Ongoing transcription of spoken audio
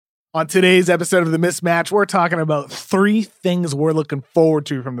On today's episode of The Mismatch, we're talking about 3 things we're looking forward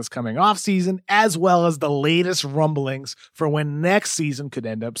to from this coming offseason, as well as the latest rumblings for when next season could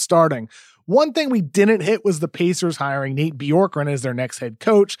end up starting. One thing we didn't hit was the Pacers hiring Nate Bjorkgren as their next head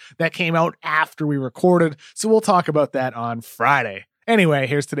coach. That came out after we recorded, so we'll talk about that on Friday. Anyway,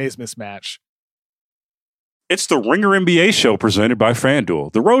 here's today's Mismatch. It's the Ringer NBA show presented by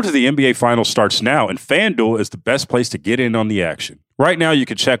FanDuel. The road to the NBA Finals starts now, and FanDuel is the best place to get in on the action. Right now, you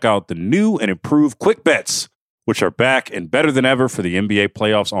can check out the new and improved Quick Bets, which are back and better than ever for the NBA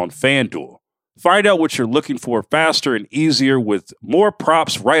playoffs on FanDuel. Find out what you're looking for faster and easier with more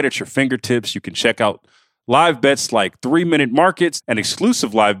props right at your fingertips. You can check out live bets like 3-minute markets and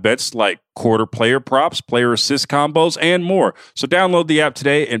exclusive live bets like quarter player props, player assist combos, and more. So download the app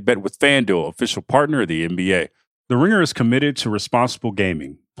today and bet with FanDuel, official partner of the NBA. The Ringer is committed to responsible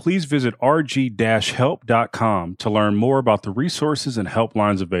gaming. Please visit rg-help.com to learn more about the resources and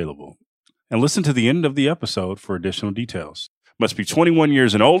helplines available. And listen to the end of the episode for additional details. Must be 21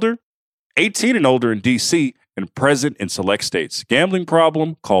 years and older, 18 and older in D.C., and present in select states. Gambling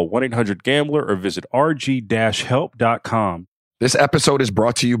problem? Call 1-800-GAMBLER or visit rg-help.com. This episode is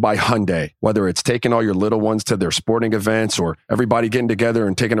brought to you by Hyundai. Whether it's taking all your little ones to their sporting events or everybody getting together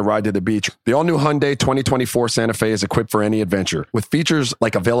and taking a ride to the beach, the all-new Hyundai 2024 Santa Fe is equipped for any adventure. With features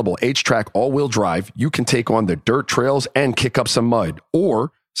like available H-Track all-wheel drive, you can take on the dirt trails and kick up some mud.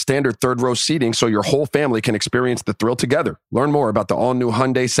 Or standard third-row seating so your whole family can experience the thrill together. Learn more about the all-new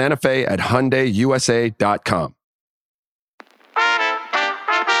Hyundai Santa Fe at HyundaiUSA.com.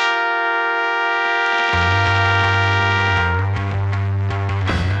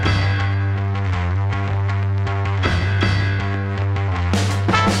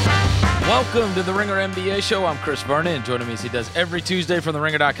 Welcome to the Ringer NBA show. I'm Chris Vernon, and joining me as he does every Tuesday from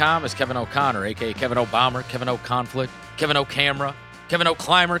TheRinger.com is Kevin O'Connor, a.k.a. Kevin O'Bomber, Kevin O'Conflict, Kevin O'Camera, Kevin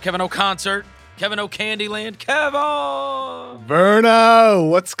O'Climber, Kevin O'Concert, Kevin O'Candyland, Kevin! Verno,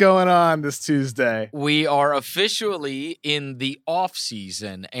 what's going on this Tuesday? We are officially in the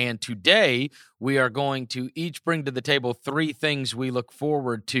off-season, and today we are going to each bring to the table 3 things we look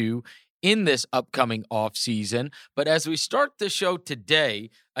forward to in this upcoming off-season. But as we start the show today,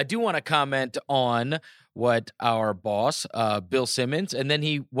 I do want to comment on what our boss, Bill Simmons, and then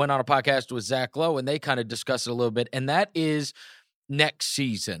he went on a podcast with Zach Lowe, and they kind of discussed it a little bit, and that is next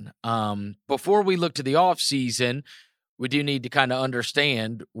season. Before we look to the off-season, we do need to kind of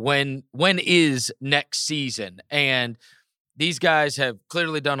understand when is next season. And these guys have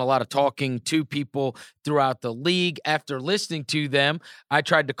clearly done a lot of talking to people throughout the league. After listening to them, I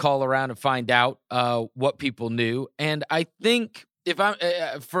tried to call around and find out what people knew. And I think if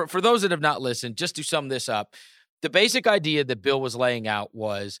for those that have not listened, just to sum this up, the basic idea that Bill was laying out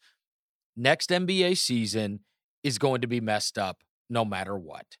was next NBA season is going to be messed up no matter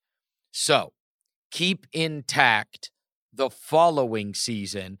what. So keep intact the following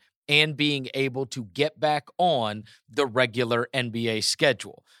season and being able to get back on the regular NBA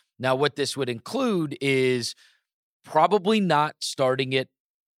schedule. Now, what this would include is probably not starting at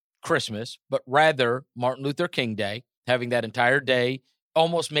Christmas, but rather Martin Luther King Day, having that entire day,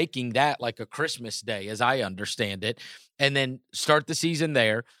 almost making that like a Christmas day, as I understand it, and then start the season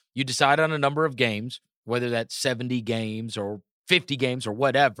there. You decide on a number of games, whether that's 70 games or 50 games or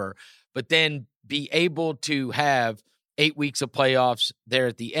whatever, but then be able to have 8 weeks of playoffs there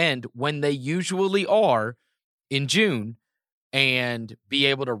at the end when they usually are in June, and be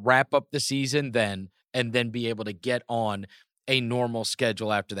able to wrap up the season then, and then be able to get on a normal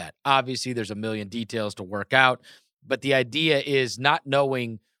schedule after that. Obviously, there's a million details to work out, but the idea is not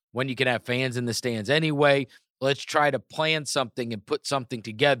knowing when you can have fans in the stands anyway. Let's try to plan something and put something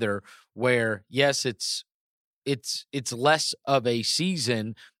together where, yes, it's less of a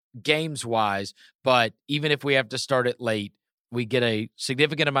season games-wise, but even if we have to start it late, we get a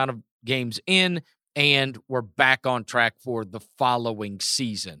significant amount of games in, and we're back on track for the following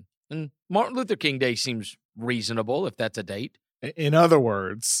season. And Martin Luther King Day seems reasonable, if that's a date. In other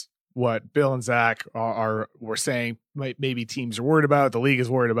words, what Bill and Zach were saying maybe teams are worried about, the league is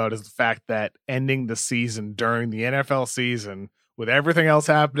worried about, is the fact that ending the season during the NFL season, with everything else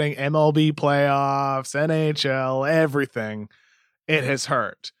happening, MLB playoffs, NHL, everything, it has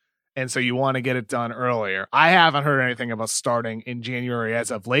hurt. And so you want to get it done earlier. I haven't heard anything about starting in January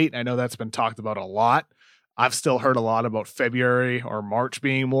as of late. I know that's been talked about a lot. I've still heard a lot about February or March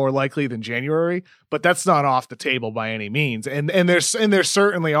being more likely than January, but that's not off the table by any means. And there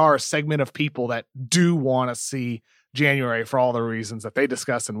certainly are a segment of people that do want to see January for all the reasons that they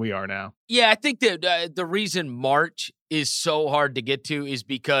discuss and we are now. Yeah, I think that the reason March is so hard to get to is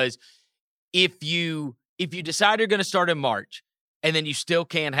because if you decide you're going to start in March, and then you still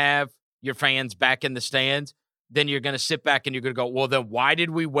can't have your fans back in the stands, then you're going to sit back and you're going to go, well, then why did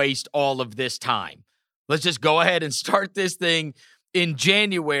we waste all of this time? Let's just go ahead and start this thing in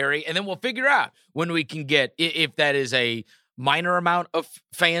January, and then we'll figure out when we can get, if that is a minor amount of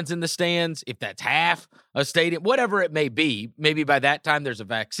fans in the stands, if that's half a stadium, whatever it may be. Maybe by that time there's a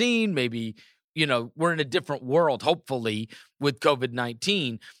vaccine. Maybe, we're in a different world, hopefully, with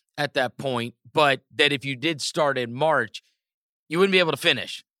COVID-19 at that point. But that if you did start in March, you wouldn't be able to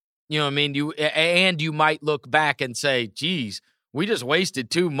finish. You know what I mean? You might look back and say, geez, we just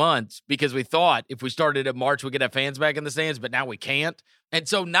wasted 2 months because we thought if we started in March, we could have fans back in the stands, but now we can't. And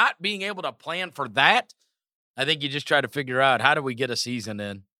so not being able to plan for that, I think you just try to figure out, how do we get a season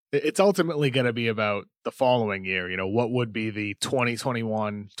in? It's ultimately going to be about the following year. What would be the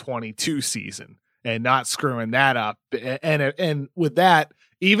 2021-22 season, and not screwing that up. And with that,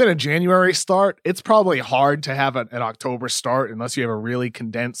 even a January start, it's probably hard to have an October start unless you have a really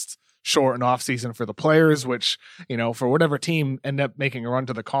condensed, short and off season for the players, which, for whatever team end up making a run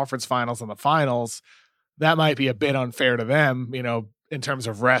to the conference finals and the finals, that might be a bit unfair to them, in terms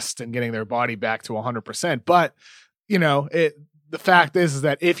of rest and getting their body back to 100%. But, the fact is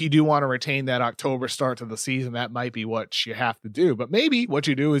that if you do want to retain that October start to the season, that might be what you have to do. But maybe what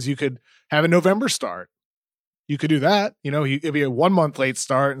you do is you could have a November start. You could do that. It'd be a 1 month late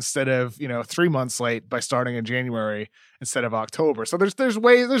start instead of, 3 months late by starting in January instead of October. So there's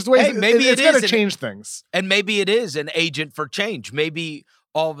ways. Hey, maybe it's going to change things. And maybe it is an agent for change. Maybe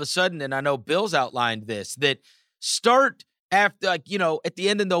all of a sudden, and I know Bill's outlined this, that start after, at the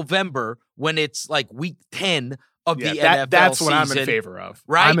end of November when it's like week 10 of the NFL that's season. What I'm in favor of.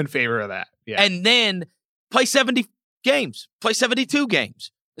 Right? I'm in favor of that. Yeah. And then play 70 games, play 72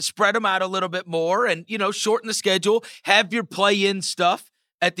 games. Spread them out a little bit more and, shorten the schedule. Have your play-in stuff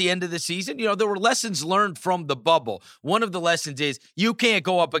at the end of the season. There were lessons learned from the bubble. One of the lessons is you can't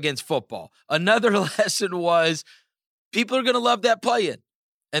go up against football. Another lesson was people are going to love that play-in,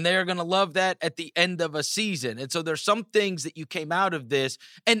 and they are going to love that at the end of a season. And so there's some things that you came out of this.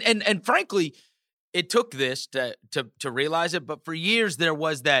 And frankly, it took this to realize it. But for years there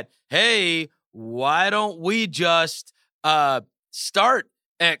was that, hey, why don't we just start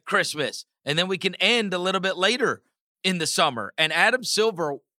at Christmas, and then we can end a little bit later in the summer. And Adam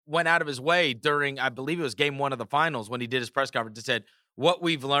Silver went out of his way during, I believe it was game 1 of the finals, when he did his press conference, and said, what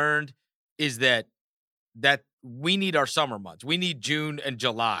we've learned is that we need our summer months. We need June and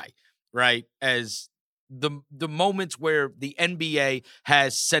July, right? As the moments where the NBA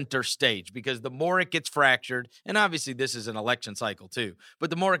has center stage, because the more it gets fractured, and obviously this is an election cycle too, but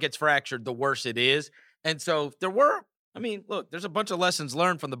the more it gets fractured, the worse it is. And so look, there's a bunch of lessons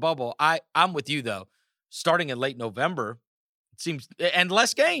learned from the bubble. I'm with you, though. Starting in late November, it seems, and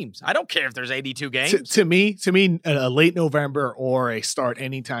less games. I don't care if there's 82 games. To me, a late November or a start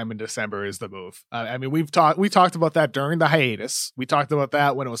anytime in December is the move. We talked about that during the hiatus. We talked about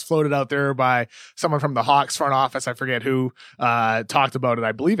that when it was floated out there by someone from the Hawks front office. I forget who talked about it.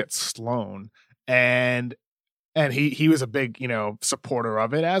 I believe it's Sloan. And he was a big, supporter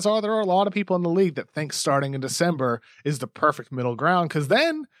of it, as there are a lot of people in the league that think starting in December is the perfect middle ground. Because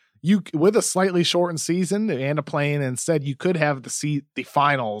then you, with a slightly shortened season and a play-in, instead you could have the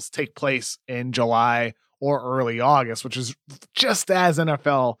finals take place in July or early August, which is just as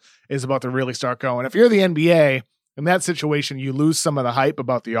NFL is about to really start going. If you're the NBA, in that situation, you lose some of the hype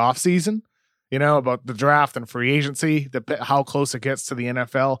about the offseason, about the draft and free agency, how close it gets to the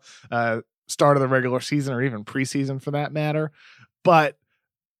NFL start of the regular season, or even preseason for that matter. But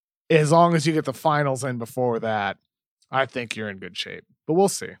as long as you get the finals in before that, I think you're in good shape. But we'll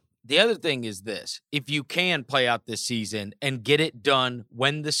see. The other thing is this: if you can play out this season and get it done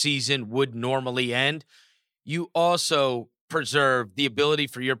when the season would normally end, you also preserve the ability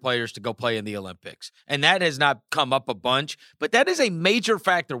for your players to go play in the Olympics. And that has not come up a bunch, but that is a major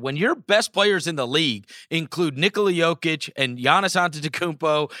factor. When your best players in the league include Nikola Jokic and Giannis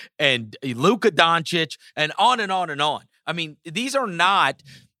Antetokounmpo and Luka Doncic and on and on and on. These are not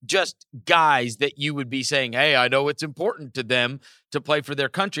just guys that you would be saying, hey, I know it's important to them to play for their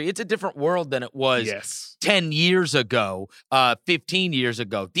country. It's a different world than it was 10 years ago, 15 years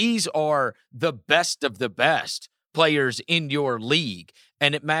ago. These are the best of the best players in your league,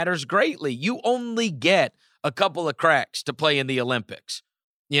 and it matters greatly. You only get a couple of cracks to play in the Olympics,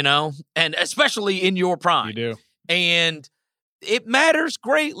 and especially in your prime. You do. And it matters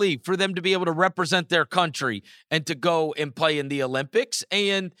greatly for them to be able to represent their country and to go and play in the Olympics.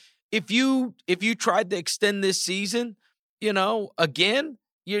 And if you tried to extend this season, again,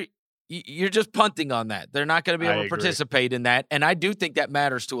 you're just punting on that. They're not going to be able to participate in that. And I do think that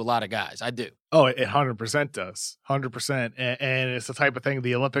matters to a lot of guys. I do. Oh, it 100% does. 100%. And it's the type of thing,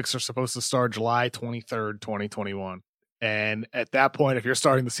 the Olympics are supposed to start July 23rd, 2021. And at that point, if you're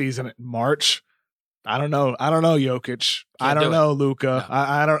starting the season in March, I don't know Jokic. I don't know Luka. No.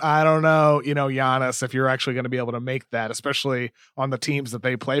 I don't know, Giannis, if you're actually going to be able to make that, especially on the teams that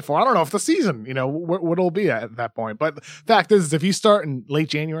they play for. I don't know if the season, what it'll be at that point. But the fact is, if you start in late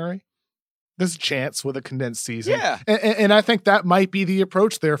January, there's a chance with a condensed season. Yeah. And I think that might be the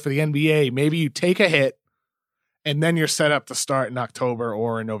approach there for the NBA. Maybe you take a hit and then you're set up to start in October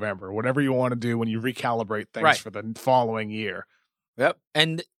or in November, whatever you want to do when you recalibrate things for the following year. Yep.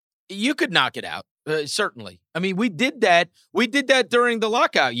 And you could knock it out. Certainly. I mean, we did that. We did that during the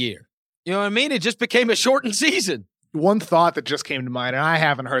lockout year. You know what I mean? It just became a shortened season. One thought that just came to mind, and I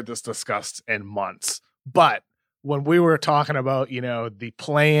haven't heard this discussed in months, but when we were talking about, the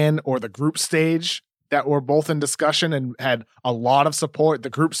play-in or the group stage that were both in discussion and had a lot of support, the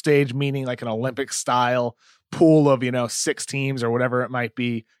group stage meaning like an Olympic style pool of, 6 teams or whatever it might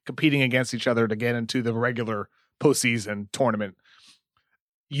be competing against each other to get into the regular postseason tournament.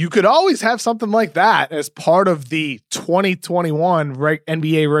 You could always have something like that as part of the 2021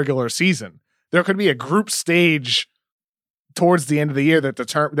 NBA regular season. There could be a group stage towards the end of the year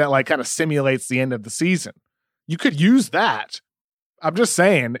that kind of simulates the end of the season. You could use that. I'm just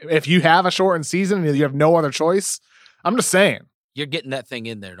saying, if you have a shortened season and you have no other choice, I'm just saying. You're getting that thing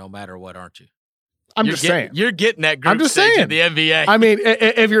in there no matter what, aren't you? You're getting that group stage in the NBA. I mean,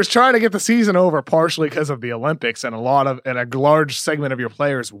 if you're trying to get the season over partially because of the Olympics and a large segment of your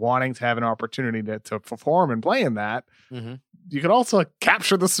players wanting to have an opportunity to perform and play in that, you could also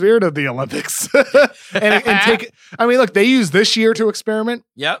capture the spirit of the Olympics and take it. I mean, look, they use this year to experiment.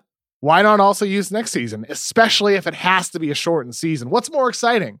 Yep. Why not also use next season, especially if it has to be a shortened season? What's more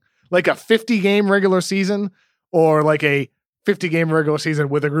exciting, like a 50-game regular season or like a 50-game regular season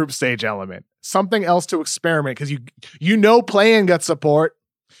with a group stage element? Something else to experiment, because play-in got support.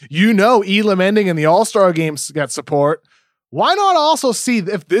 Elam ending in the All-Star games got support. Why not also see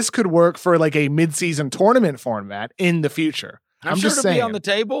if this could work for like a mid-season tournament format in the future? I'm sure just to saying. Be on the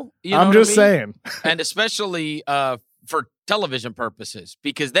table. I'm just saying. And especially for television purposes,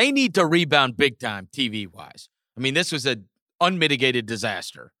 because they need to rebound big time TV-wise. I mean, this was an unmitigated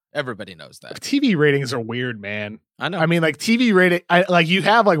disaster. Everybody knows that. TV ratings are weird, man. I know. I mean, like TV rating, you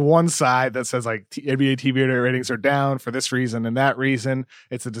have like one side that says like NBA TV ratings are down for this reason and that reason.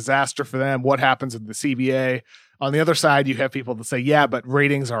 It's a disaster for them. What happens with the CBA? On the other side, you have people that say, yeah, but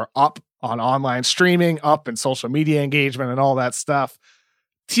ratings are up on online streaming, up in social media engagement and all that stuff.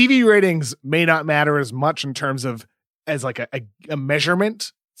 TV ratings may not matter as much in terms of as like a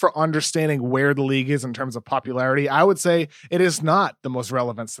measurement for understanding where the league is in terms of popularity. I would say it is not the most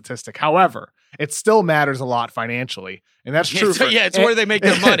relevant statistic. However, it still matters a lot financially. And that's true. It's where they make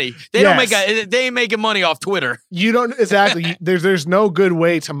their money. They they ain't making money off Twitter. You don't exactly. There's no good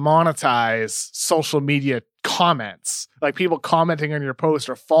way to monetize social media comments, like people commenting on your post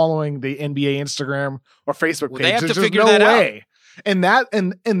or following the NBA Instagram or Facebook page. They have There's to figure no that way. Out.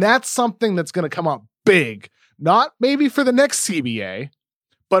 And that's something that's going to come up big, not maybe for the next CBA,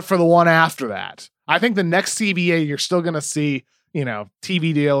 but for the one after that. I think the next CBA, you're still going to see,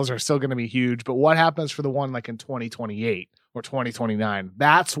 TV deals are still going to be huge. But what happens for the one like in 2028 or 2029?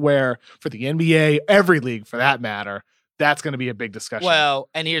 That's where, for the NBA, every league for that matter, that's going to be a big discussion. Well,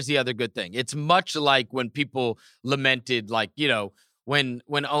 and here's the other good thing. It's much like when people lamented, like, when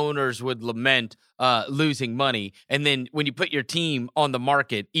owners would lament losing money, and then when you put your team on the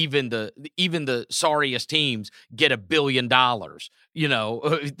market, even the sorriest teams get $1 billion,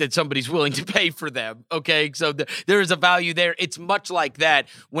 that somebody's willing to pay for them. Okay, so there is a value there. It's much like that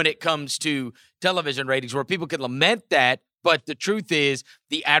when it comes to television ratings, where people can lament that, but the truth is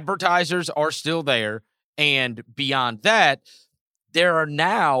the advertisers are still there, and beyond that, there are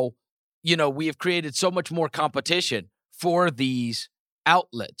now, we have created so much more competition for these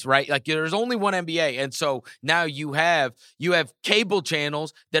outlets, right? Like there's only one NBA. And so now you have cable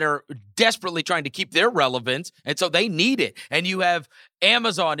channels that are desperately trying to keep their relevance. And so they need it. And you have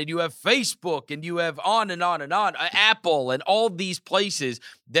Amazon and you have Facebook and you have on and on and on, Apple and all these places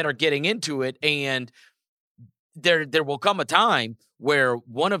that are getting into it. And there will come a time where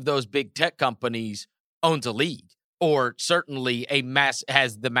one of those big tech companies owns a league, or certainly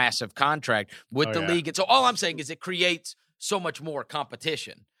has the massive contract with the league. And so all I'm saying is it creates so much more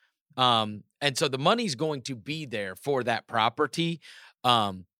competition. And so the money's going to be there for that property.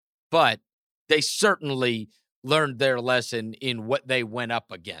 But they certainly learned their lesson in what they went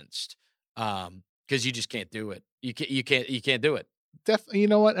up against. Because you just can't do it. You can't do it. Definitely, you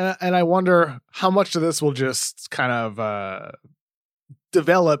know what? And I wonder how much of this will just kind of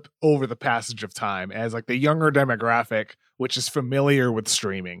develop over the passage of time as like the younger demographic, which is familiar with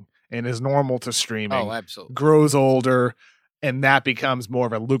streaming and is normal to streaming, absolutely, grows older, and that becomes more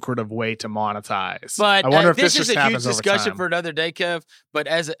of a lucrative way to monetize. But I wonder if this just is a happens huge discussion over time. for another day, Kev. But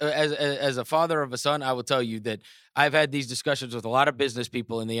as a father of a son, I will tell you that I've had these discussions with a lot of business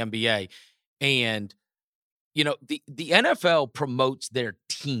people in the NBA, and the NFL promotes their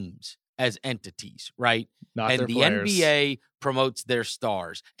teams as entities, right? Not and their the players. NBA promotes their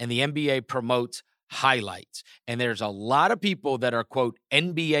stars, and the NBA promotes highlights. And there's a lot of people that are, quote,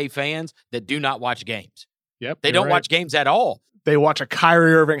 NBA fans that do not watch games. Yep, They don't watch games at all. They watch a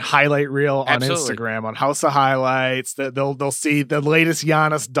Kyrie Irving highlight reel Absolutely. on Instagram, on House of Highlights. They'll see the latest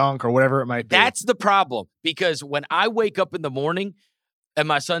Giannis dunk or whatever it might be. That's the problem, because when I wake up in the morning and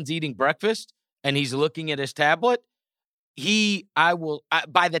my son's eating breakfast and he's looking at his tablet,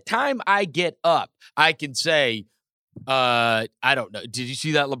 by the time I get up, I can say, I don't know, did you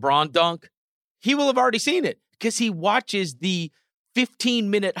see that LeBron dunk? He will have already seen it because he watches the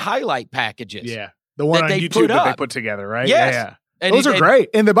 15-minute highlight packages. Yeah. The one on YouTube that they put together, right? Yes. Yeah. And those are great.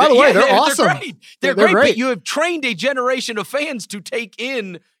 And by the way, they're awesome. They're great. But you have trained a generation of fans to take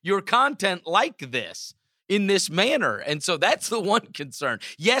in your content like this, in this manner. And so that's the one concern.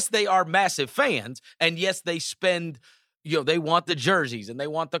 Yes, they are massive fans. And yes, they spend, they want the jerseys and they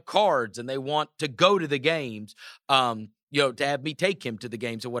want the cards and they want to go to the games, to have me take him to the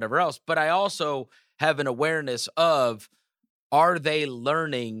games or whatever else. But I also have an awareness of, are they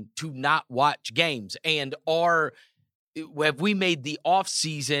learning to not watch games? And have we made the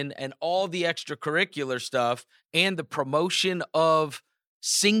offseason and all the extracurricular stuff and the promotion of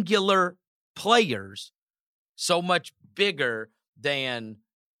singular players so much bigger than,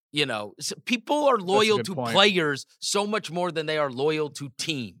 people are loyal to players so much more than they are loyal to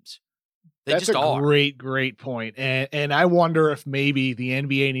teams. That's a great point. And I wonder if maybe the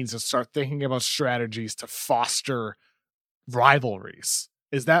NBA needs to start thinking about strategies to foster rivalries.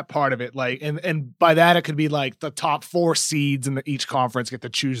 Is that part of it? Like, and by that it could be like the top 4 seeds in each conference get to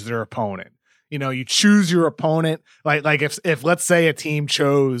choose their opponent. You choose your opponent. Like if let's say a team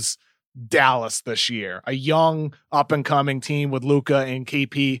chose Dallas this year, a young up and coming team with Luka and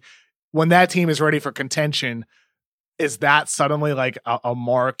KP, when that team is ready for contention, is that suddenly like a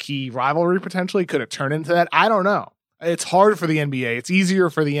marquee rivalry potentially? Could it turn into that? I don't know. It's hard for the NBA. It's easier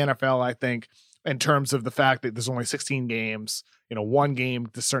for the NFL, I think, in terms of the fact that there's only 16 games, one game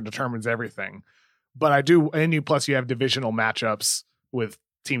determines everything. But I do, and plus you have divisional matchups with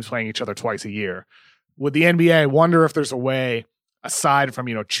teams playing each other twice a year. With the NBA, I wonder if there's a way, aside from,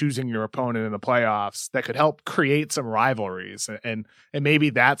 choosing your opponent in the playoffs, that could help create some rivalries. And maybe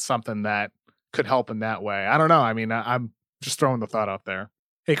that's something that could help in that way. I don't know. I mean, I'm just throwing the thought out there.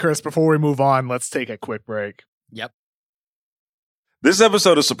 Hey, Chris, before we move on, let's take a quick break. Yep. This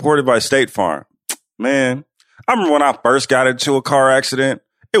episode is supported by State Farm. Man, I remember when I first got into a car accident,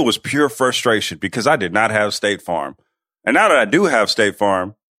 it was pure frustration because I did not have State Farm. And now that I do have State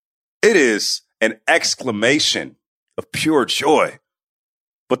Farm, it is an exclamation of pure joy.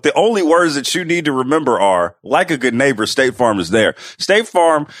 But the only words that you need to remember are, like a good neighbor, State Farm is there. State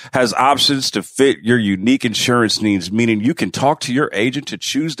Farm has options to fit your unique insurance needs, meaning you can talk to your agent to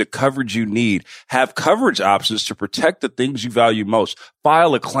choose the coverage you need, have coverage options to protect the things you value most,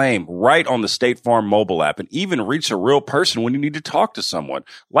 file a claim right on the State Farm mobile app, and even reach a real person when you need to talk to someone.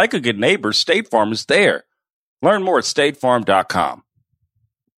 Like a good neighbor, State Farm is there. Learn more at statefarm.com.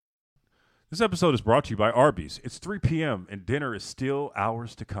 This episode is brought to you by Arby's. It's 3 p.m. and dinner is still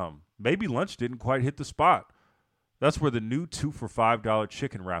hours to come. Maybe lunch didn't quite hit the spot. That's where the new 2 for $5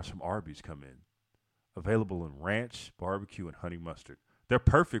 chicken wraps from Arby's come in. Available in ranch, barbecue, and honey mustard. They're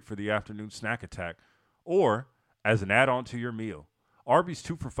perfect for the afternoon snack attack or as an add-on to your meal. Arby's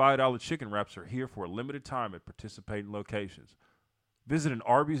 2 for $5 chicken wraps are here for a limited time at participating locations. Visit an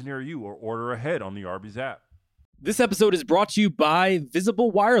Arby's near you or order ahead on the Arby's app. This episode is brought to you by Visible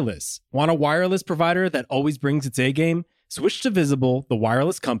Wireless. Want a wireless provider that always brings its A game? Switch to Visible, the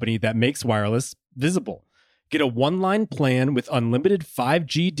wireless company that makes wireless visible. Get a one-line plan with unlimited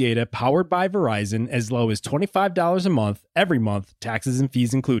 5G data powered by Verizon as low as $25 a month, every month, taxes and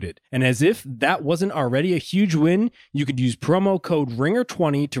fees included. And as if that wasn't already a huge win, you could use promo code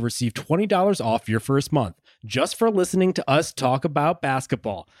RINGER20 to receive $20 off your first month, just for listening to us talk about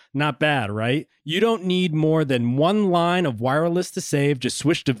basketball. Not bad, right? You don't need more than one line of wireless to save. Just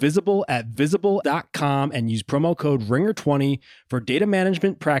switch to Visible at visible.com and use promo code RINGER20 for data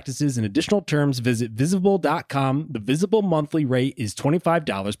management practices and additional terms. Visit visible.com. The Visible monthly rate is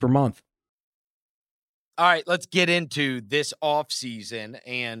 $25 per month. All right, let's get into this offseason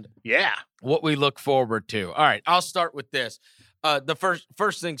and Yeah. what we look forward to. All right, I'll start with this. The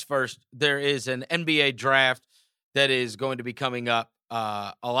first things first, there is an NBA draft that is going to be coming up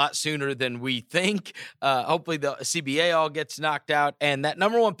a lot sooner than we think. Hopefully the CBA all gets knocked out, and that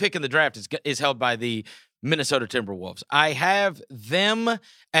number one pick in the draft is held by the Minnesota Timberwolves. I have them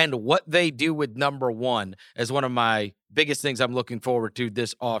and what they do with number one as one of my biggest things I'm looking forward to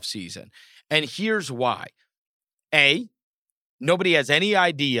this offseason. And here's why. A, nobody has any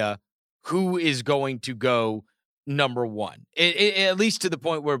idea who is going to go number one, at least to the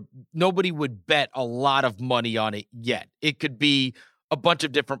point where nobody would bet a lot of money on it yet. It could be a bunch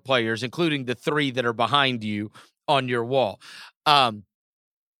of different players, including the three that are behind you on your wall.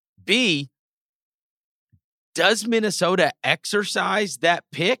 B, does Minnesota exercise that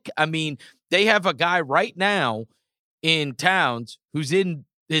pick? I mean, they have a guy right now in Towns who's in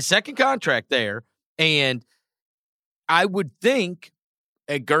his second contract there, and I would think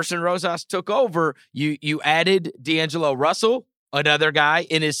Gerson Rosas took over. You added D'Angelo Russell, another guy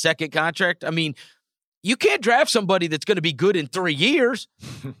in his second contract. I mean, you can't draft somebody that's going to be good in 3 years.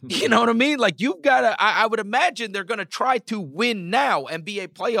 You know what I mean? Like, you've got to, I would imagine they're going to try to win now and be a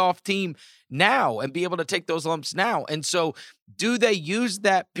playoff team now and be able to take those lumps now. And so do they use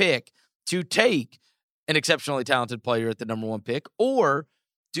that pick to take an exceptionally talented player at the number one pick, or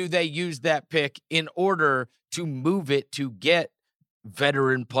do they use that pick in order to move it to get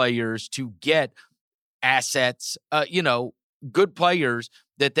veteran players, to get assets, good players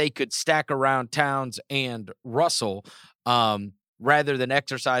that they could stack around Towns and Russell, rather than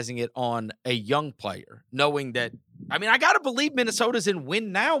exercising it on a young player, knowing that, I mean, I got to believe Minnesota's in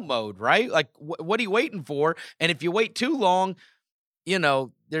win now mode, right? Like, what are you waiting for? And if you wait too long,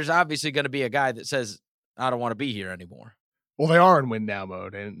 there's obviously going to be a guy that says, I don't want to be here anymore. Well, they are in win now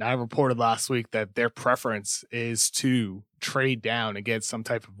mode, and I reported last week that their preference is to trade down and get some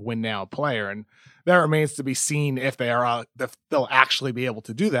type of win now player, and that remains to be seen if they'll actually be able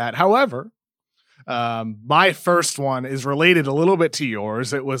to do that. However, my first one is related a little bit to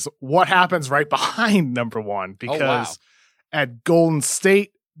yours. It was what happens right behind number one, because at Golden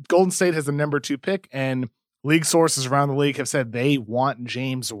State has the number 2 pick, and league sources around the league have said they want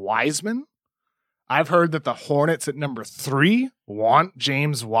James Wiseman. I've heard that the Hornets at number 3 want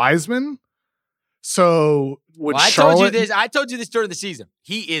James Wiseman. So I told you this during the season.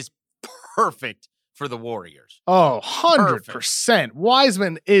 He is perfect for the Warriors. Oh, 100%.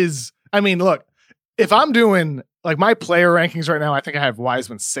 Wiseman is, look, if I'm doing like my player rankings right now, I think I have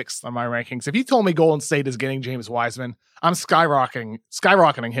Wiseman 6th on my rankings. If you told me Golden State is getting James Wiseman, I'm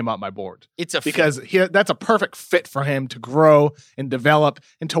skyrocketing him up my board. Because that's a perfect fit for him to grow and develop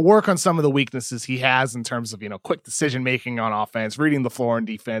and to work on some of the weaknesses he has in terms of, quick decision making on offense, reading the floor and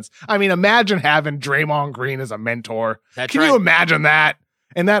defense. I mean, imagine having Draymond Green as a mentor. Can you imagine that?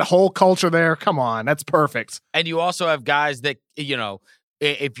 And that whole culture there? Come on, that's perfect. And you also have guys that,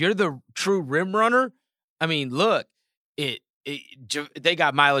 if you're the true rim runner, I mean, look, they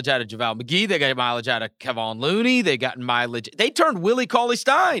got mileage out of JaVale McGee. They got mileage out of Kevon Looney. They got mileage. They turned Willie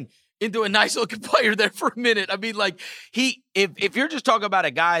Cauley-Stein into a nice looking player there for a minute. I mean, like, if you're just talking about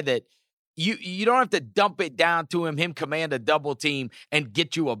a guy that you don't have to dump it down to him command a double team and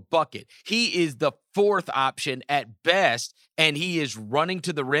get you a bucket. He is the 4th option at best, and he is running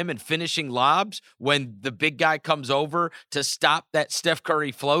to the rim and finishing lobs when the big guy comes over to stop that Steph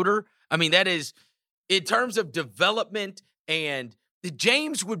Curry floater. I mean, that is, in terms of development, and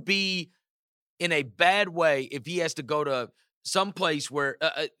James would be in a bad way if he has to go to some place where,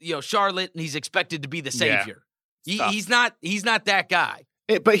 Charlotte, and he's expected to be the savior. Yeah, he's not that guy.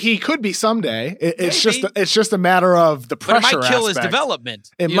 But he could be someday. It's just a matter of the pressure. But it might kill aspect. His development.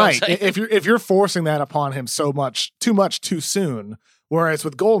 It might if you're forcing that upon him too much too soon. Whereas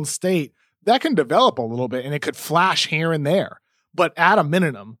with Golden State, that can develop a little bit and it could flash here and there. But at a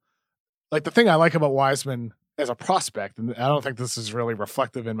minimum, like the thing I like about Wiseman as a prospect, and I don't think this is really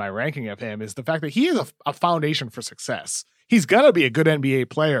reflective in my ranking of him, is the fact that he is a foundation for success. He's going to be a good NBA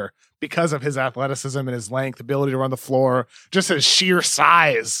player because of his athleticism and his length, ability to run the floor, just his sheer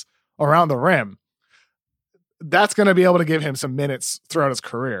size around the rim. That's going to be able to give him some minutes throughout his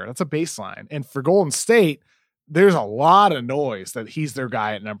career. That's a baseline. And for Golden State, there's a lot of noise that he's their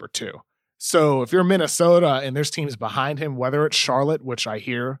guy at number 2. So if you're Minnesota and there's teams behind him, whether it's Charlotte, which I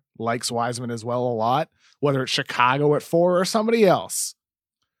hear likes Wiseman as well a lot, whether it's Chicago at 4 or somebody else,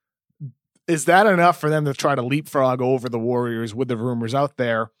 is that enough for them to try to leapfrog over the Warriors with the rumors out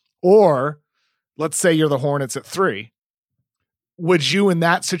there? Or let's say you're the Hornets at 3. Would you, in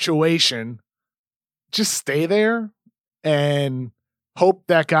that situation, just stay there and hope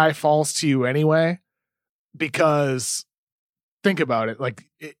that guy falls to you anyway? because think about it. Like,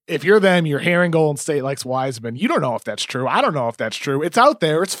 if you're them, you're hearing Golden State likes Wiseman. You don't know if that's true. I don't know if that's true. It's out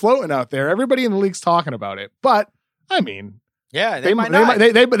there. It's floating out there. Everybody in the league's talking about it. But, I mean, yeah, they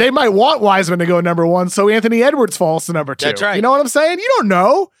might want Wiseman to go number one, so Anthony Edwards falls to number two. That's right. You know what I'm saying? You don't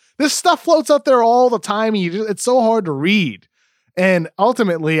know. This stuff floats out there all the time, and it's so hard to read. And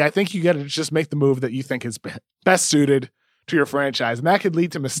ultimately, I think you got to just make the move that you think is best suited to your franchise, and that could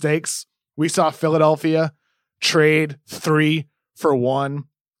lead to mistakes. We saw Philadelphia trade 3 for 1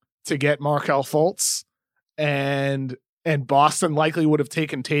 to get Markelle Fultz, and Boston likely would have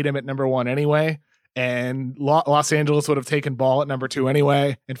taken Tatum at number 1 anyway, and Los Angeles would have taken Ball at number 2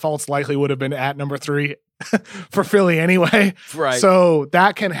 anyway, and Fultz likely would have been at number 3 for Philly anyway. Right. So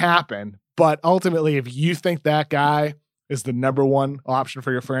that can happen, but ultimately, if you think that guy is the number 1 option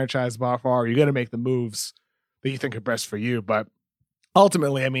for your franchise by far, you got to make the moves that you think are best for you. But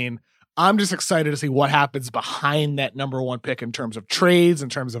ultimately, I mean, I'm just excited to see what happens behind that number 1 pick in terms of trades, in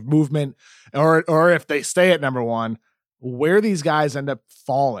terms of movement, or if they stay at number 1, where these guys end up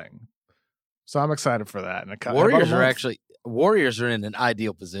falling. So I'm excited for that. And Warriors are in an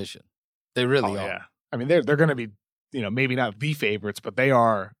ideal position. They really are. Yeah. I mean, they're going to be, maybe not the favorites, but they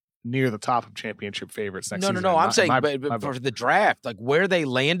are near the top of championship favorites next season. No. I'm saying, but for the draft, like where they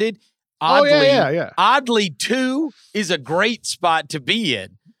landed, oddly 2 is a great spot to be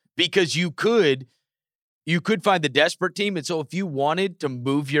in. Because you could find the desperate team. And so if you wanted to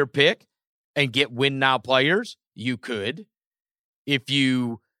move your pick and get win now players, you could. If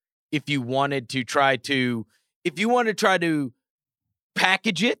you wanted to try to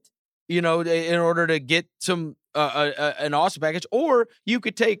package it, in order to get some an awesome package, or you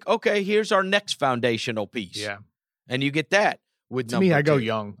could take, okay, here's our next foundational piece. Yeah. And you get that. To me, I go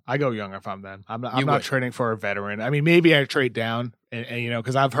young. I go young if I'm them. I'm not trading for a veteran. I mean, maybe I trade down, and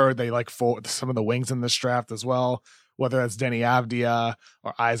because I've heard they like some of the wings in this draft as well, whether that's Denny Avdia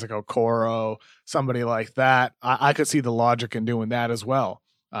or Isaac Okoro, somebody like that. I could see the logic in doing that as well,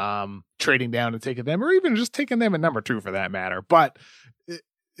 trading down and taking them, or even just taking them at number 2 for that matter. But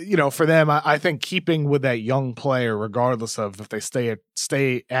for them, I think keeping with that young player, regardless of if they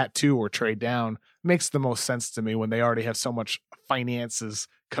stay at 2 or trade down, makes the most sense to me when they already have so much finances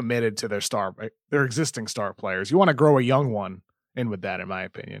committed to their existing star players. You want to grow a young one in with that, in my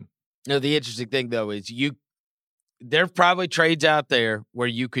opinion. The interesting thing though is there are probably trades out there where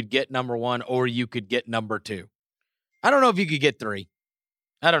you could get number 1 or you could get number 2. I don't know if you could get 3.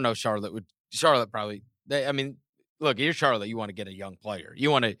 I don't know. Charlotte probably. Look, you're Charlotte. You want to get a young player.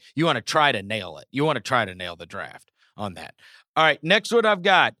 You want to try to nail it. You want to try to nail the draft on that. All right, next one I've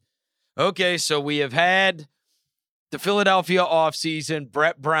got. Okay, so we have had the Philadelphia offseason.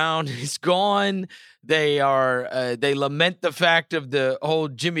 Brett Brown is gone. They lament the fact of the whole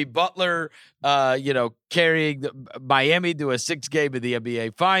Jimmy Butler, carrying Miami to a 6th game of the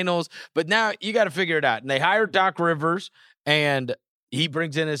NBA Finals. But now you got to figure it out. And they hired Doc Rivers, and he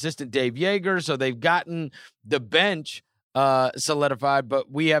brings in assistant Dave Yeager. So they've gotten the bench solidified. But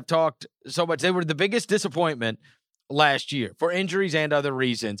we have talked so much. They were the biggest disappointment last year for injuries and other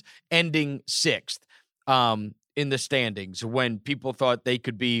reasons, ending 6th in the standings when people thought they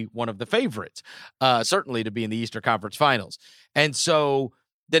could be one of the favorites, certainly to be in the Eastern Conference Finals. And so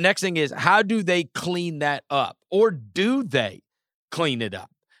the next thing is, how do they clean that up, or do they clean it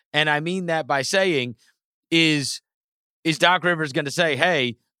up? And I mean that by saying, is Doc Rivers going to say,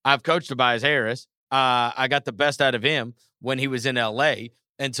 hey, I've coached Tobias Harris. I got the best out of him when he was in LA.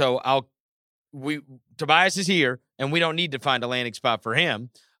 And so Tobias is here, and we don't need to find a landing spot for him.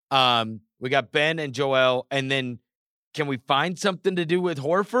 We got Ben and Joel, and then can we find something to do with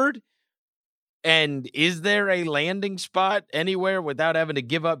Horford? And is there a landing spot anywhere without having to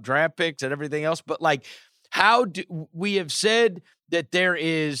give up draft picks and everything else? But we have said that there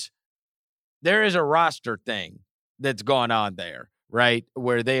is a roster thing that's gone on there, right?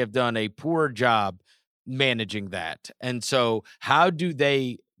 Where they have done a poor job managing that. And so how do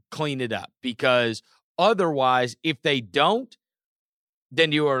they clean it up? Because otherwise, if they don't,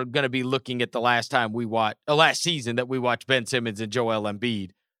 then you are going to be looking at the last season that we watched Ben Simmons and Joel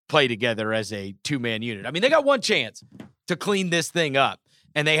Embiid play together as a 2-man unit. I mean, they got one chance to clean this thing up,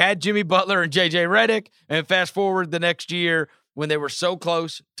 and they had Jimmy Butler and JJ Redick, and fast forward the next year when they were so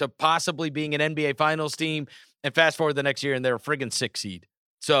close to possibly being an NBA Finals team, and fast forward the next year and they're a friggin' 6th seed.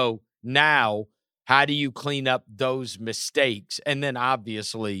 So now, how do you clean up those mistakes? And then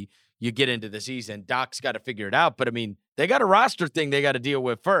obviously you get into the season. Doc's got to figure it out. But I mean, they got a roster thing they got to deal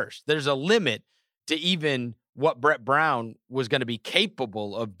with first. There's a limit to even what Brett Brown was going to be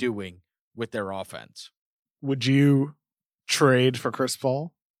capable of doing with their offense. Would you trade for Chris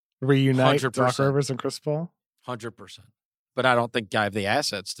Paul? reunite 100%. Doc Rivers and Chris Paul? 100%. But I don't think I have the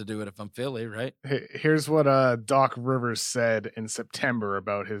assets to do it if I'm Philly, right? Here's what Doc Rivers said in September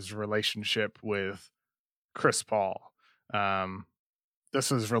about his relationship with Chris Paul.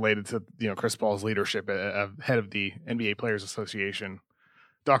 This is related to Chris Paul's leadership as head of the NBA Players Association.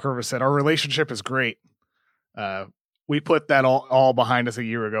 Doc Rivers said, "Our relationship is great. We put that all behind us a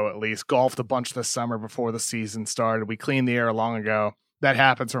year ago at least. Golfed a bunch this summer before the season started. We cleaned the air long ago. That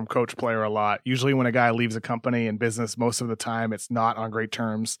happens from coach player a lot. Usually when a guy leaves a company in business, most of the time it's not on great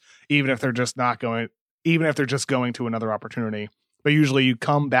terms, even if they're just going to another opportunity. But usually you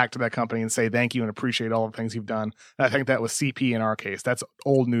come back to that company and say thank you and appreciate all the things you've done." And I think that was CP in our case. That's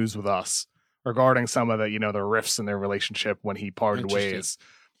old news with us regarding some of the, the rifts in their relationship when he parted ways.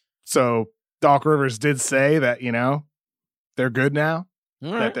 So Doc Rivers did say that, they're good now,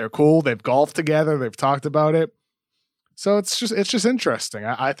 that they're cool. They've golfed together. They've talked about it. So it's just interesting.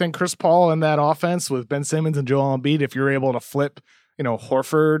 I think Chris Paul in that offense with Ben Simmons and Joel Embiid, if you're able to flip,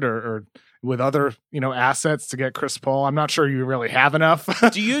 Horford or with other, assets to get Chris Paul, I'm not sure you really have enough.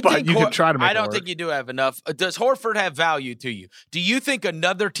 Do you but think you can try to make I don't it work. think you do have enough. Does Horford have value to you? Do you think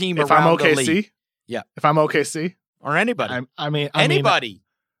another team If around I'm the OKC, league, if I'm OKC or anybody, anybody.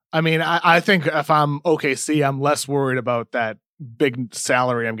 I think if I'm OKC, I'm less worried about that big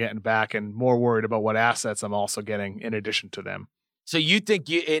salary I'm getting back and more worried about what assets I'm also getting in addition to them. So you think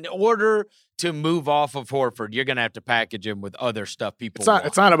in order to move off of Horford, you're going to have to package him with other stuff people want.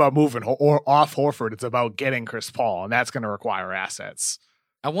 It's not about moving or off Horford. It's about getting Chris Paul, and that's going to require assets.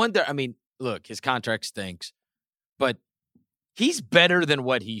 I wonder, look, his contract stinks, but he's better than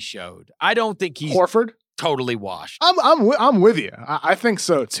what he showed. I don't think he's Horford totally washed. I'm with you. I think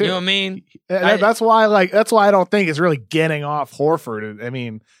so too. You know what I mean? That's why I don't think it's really getting off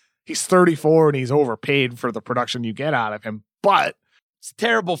Horford. He's 34 and he's overpaid for the production you get out of him, but it's a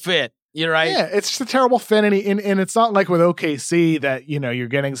terrible fit. You're right. Yeah, it's just a terrible fit, and it's not like with OKC that you're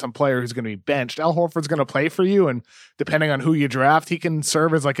getting some player who's going to be benched. Al Horford's going to play for you, and depending on who you draft, he can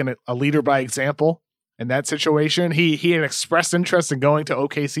serve as like a leader by example. In that situation, he had expressed interest in going to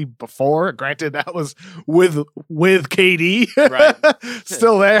OKC before. Granted, that was with KD, right?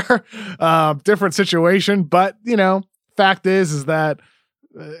 Still there, different situation. But fact is that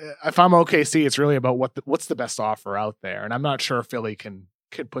if I'm OKC, it's really about what's the best offer out there, and I'm not sure Philly can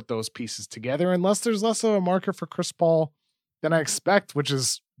put those pieces together unless there's less of a market for Chris Paul than I expect, which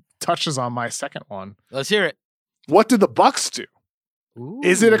touches on my second one. Let's hear it. What did the Bucks do? Ooh.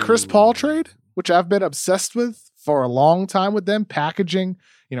 Is it a Chris Paul trade, which I've been obsessed with for a long time with them packaging,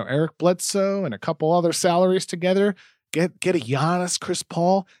 Eric Bledsoe and a couple other salaries together? Get a Giannis, Chris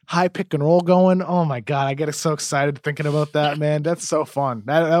Paul, high pick and roll going. Oh my God, I get so excited thinking about that, man. That's so fun.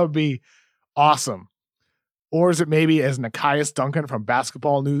 That would be awesome. Or is it maybe, as Nekias Duncan from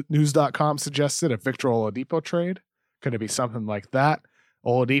basketballnews.com suggested, a Victor Oladipo trade? Could it be something like that?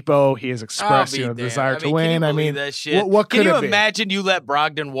 Oladipo, he has expressed desire to win. That shit? What could Can it you be? imagine you let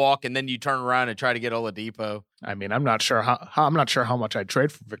Brogdon walk and then you turn around and try to get Oladipo? I'm not sure how much I'd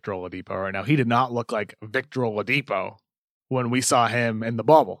trade for Victor Oladipo right now. He did not look like Victor Oladipo when we saw him in the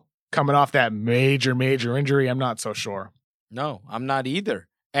bubble. Coming off that major injury, I'm not so sure. No, I'm not either.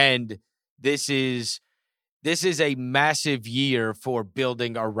 And this is a massive year for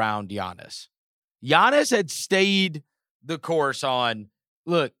building around Giannis. Giannis had stayed the course on,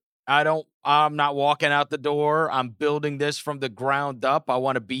 look, I'm not walking out the door. I'm building this from the ground up. I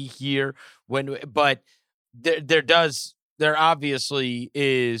want to be here but there obviously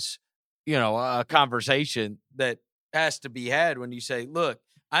is, a conversation that has to be had when you say, look,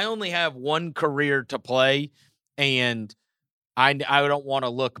 I only have one career to play, and I don't want to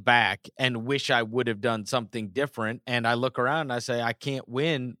look back and wish I would have done something different. And I look around and I say, I can't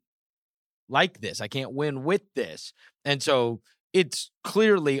win like this. I can't win with this. And so it's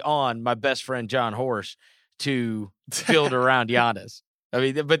clearly on my best friend John Horst to build around Giannis.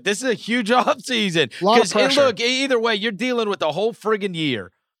 But this is a huge offseason. Because look, either way, you're dealing with a whole friggin'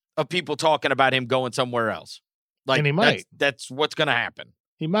 year of people talking about him going somewhere else. And he might. That's what's going to happen.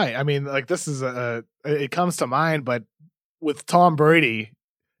 He might. This is it comes to mind, but with Tom Brady,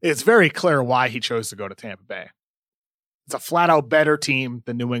 it's very clear why he chose to go to Tampa Bay. It's a flat out better team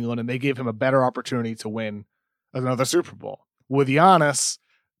than New England, and they gave him a better opportunity to win another Super Bowl. With Giannis,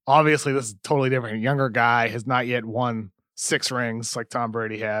 obviously this is totally different. A younger guy has not yet won 6 rings like Tom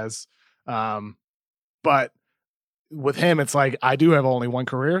Brady has. But with him, it's like, I do have only one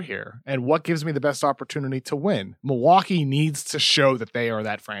career here. And what gives me the best opportunity to win? Milwaukee needs to show that they are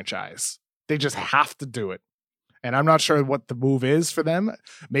that franchise. They just have to do it. And I'm not sure what the move is for them.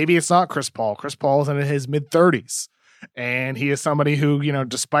 Maybe it's not Chris Paul. Chris Paul is in his mid-30s. And he is somebody who,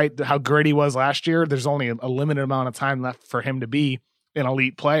 despite how great he was last year, there's only a limited amount of time left for him to be an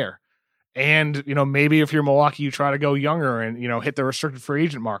elite player. And, maybe if you're Milwaukee, you try to go younger and, hit the restricted free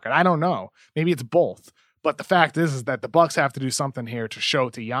agent market. I don't know. Maybe it's both. But the fact is that the Bucks have to do something here to show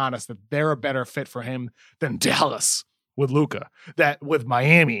to Giannis that they're a better fit for him than Dallas with Luka, that with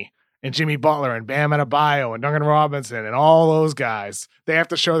Miami and Jimmy Butler and Bam Adebayo and Duncan Robinson and all those guys, they have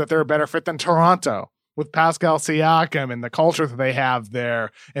to show that they're a better fit than Toronto with Pascal Siakam and the culture that they have there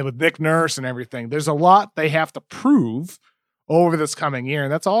and with Nick Nurse and everything. There's a lot they have to prove over this coming year,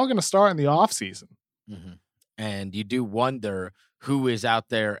 and that's all going to start in the offseason. Mm-hmm. And you do wonder who is out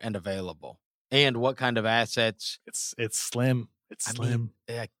there and available and what kind of assets. It's slim. It's slim.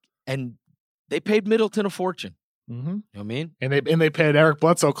 And they paid Middleton a fortune. Mm-hmm. You know what I mean? And they paid Eric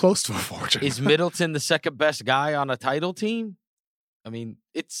Bledsoe close to a fortune. Is Middleton the second best guy on a title team? I mean,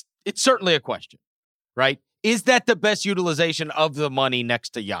 it's certainly a question, right? Is that the best utilization of the money next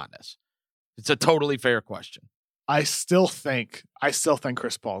to Giannis? It's a totally fair question. I still think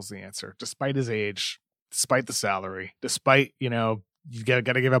Chris Paul's the answer, despite his age, despite the salary, despite, you got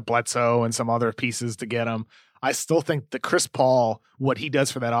to give up Bledsoe and some other pieces to get him. I still think that Chris Paul, what he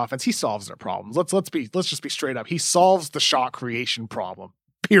does for that offense, he solves their problems. Let's just be straight up. He solves the shot creation problem,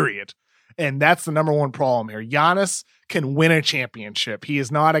 period. And that's the number one problem here. Giannis can win a championship. He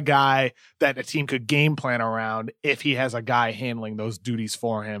is not a guy that a team could game plan around if he has a guy handling those duties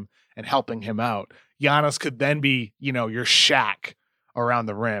for him and helping him out. Giannis could then be, your Shaq around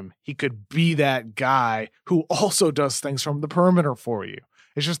the rim. He could be that guy who also does things from the perimeter for you.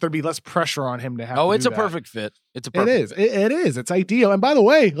 It's just there'd be less pressure on him to have. It's a perfect fit. It is. It is. It's ideal. And by the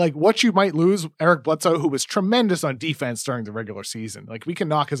way, like what you might lose, Eric Bledsoe, who was tremendous on defense during the regular season. Like we can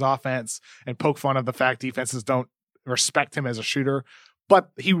knock his offense and poke fun of the fact defenses don't respect him as a shooter,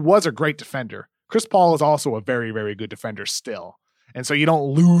 but he was a great defender. Chris Paul is also a very, very good defender still. And so you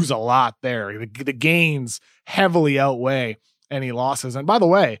don't lose a lot there. The gains heavily outweigh any losses. And by the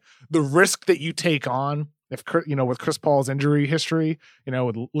way, the risk that you take on, if with Chris Paul's injury history,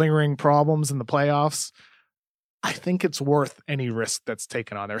 with lingering problems in the playoffs, I think it's worth any risk that's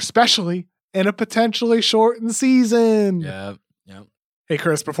taken on there, especially in a potentially shortened season. Yeah. Hey,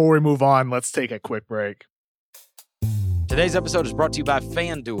 Chris, before we move on, let's take a quick break. Today's episode is brought to you by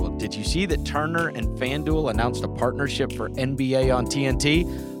FanDuel. Did you see that Turner and FanDuel announced a partnership for NBA on TNT?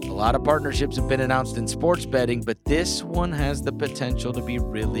 A lot of partnerships have been announced in sports betting, but this one has the potential to be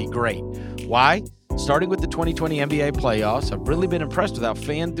really great. Why? Starting with the 2020 NBA playoffs, I've really been impressed with how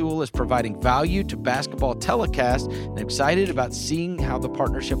FanDuel is providing value to basketball telecasts, and I'm excited about seeing how the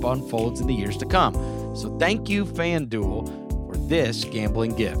partnership unfolds in the years to come. So thank you, FanDuel, for this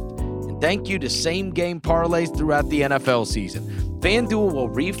gambling gift. Thank you to same-game parlays throughout the NFL season. FanDuel will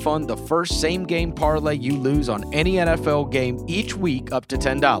refund the first same-game parlay you lose on any NFL game each week up to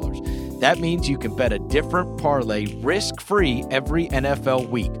 $10. That means you can bet a different parlay risk-free every NFL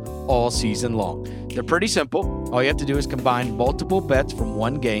week, all season long. They're pretty simple. All you have to do is combine multiple bets from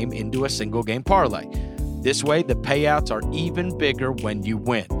one game into a single-game parlay. This way, the payouts are even bigger when you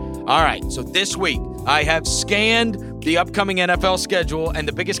win. All right, so this week, I have scanned the upcoming NFL schedule, and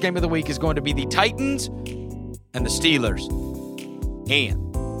the biggest game of the week is going to be the Titans and the Steelers.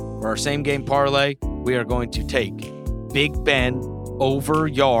 And for our same-game parlay, we are going to take Big Ben over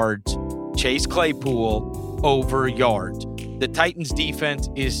yards, Chase Claypool over yards. The Titans' defense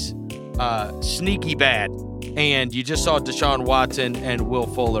is sneaky bad, and you just saw Deshaun Watson and Will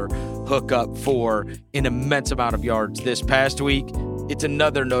Fuller hook up for an immense amount of yards this past week. It's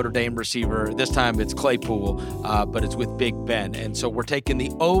another Notre Dame receiver. This time it's Claypool, but it's with Big Ben. And so we're taking the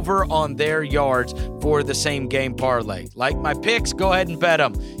over on their yards for the same game parlay. Like my picks, go ahead and bet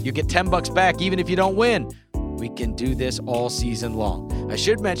them. You get $10 back even if you don't win. We can do this all season long. I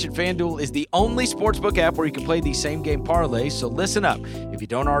should mention FanDuel is the only sportsbook app where you can play these same game parlays. So listen up. If you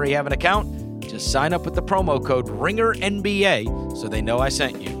don't already have an account, just sign up with the promo code RINGERNBA so they know I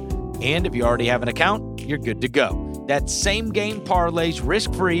sent you. And if you already have an account, you're good to go. That's same game parlays,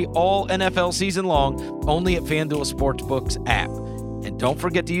 risk-free, all NFL season long, only at FanDuel Sportsbooks app. And don't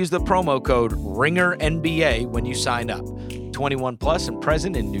forget to use the promo code RINGERNBA when you sign up. 21 plus and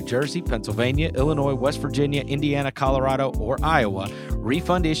present in New Jersey, Pennsylvania, Illinois, West Virginia, Indiana, Colorado, or Iowa.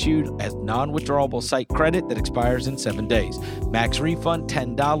 Refund issued as non-withdrawable site credit that expires in 7 days. Max refund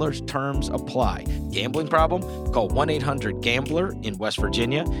 $10. Terms apply. Gambling problem? Call 1-800-GAMBLER in West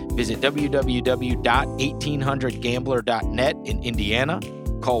Virginia. Visit www.1800gambler.net in Indiana.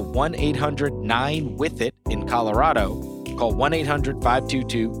 Call 1-800-9-WITH-IT in Colorado. Call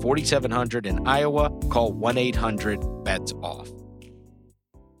 1-800-522-4700 in Iowa. Call 1-800-BETS-OFF.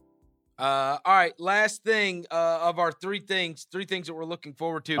 All right, last thing of our three things that we're looking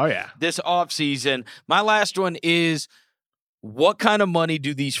forward to this offseason. My last one is, what kind of money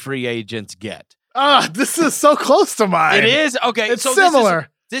do these free agents get? This is so close to mine. It is? Okay. It's so similar.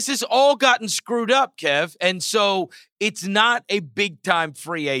 This has all gotten screwed up, Kev, and so it's not a big-time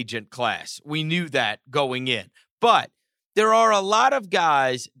free agent class. We knew that going in. But there are a lot of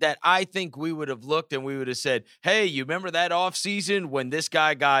guys that I think we would have looked and we would have said, hey, you remember that offseason when this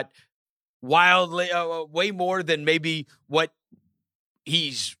guy got wildly way more than maybe what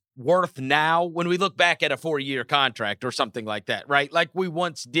he's worth now when we look back at a 4-year contract or something like that, right? Like we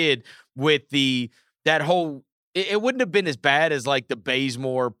once did with that whole – it wouldn't have been as bad as like the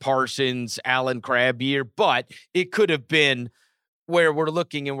Bazemore, Parsons, Allen Crabbe year, but it could have been where we're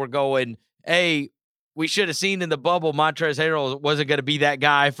looking and we're going, hey – we should have seen in the bubble Montrezl Harrell wasn't going to be that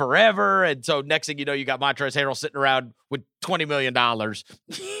guy forever. And so next thing you know, you got Montrezl Harrell sitting around with $20 million,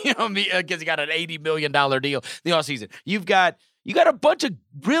 you know, because he got an $80 million deal in the offseason. You got a bunch of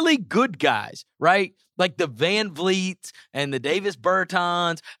really good guys, right? Like the Van Vliets and the Davis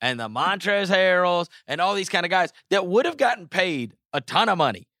Bertans and the Montrezl Harrells and all these kind of guys that would have gotten paid a ton of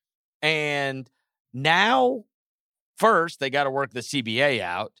money. And now, first, they got to work the CBA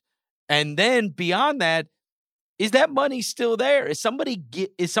out. And then beyond that, is that money still there? Is somebody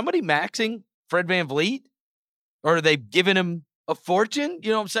maxing Fred VanVleet? Or are they giving him a fortune? You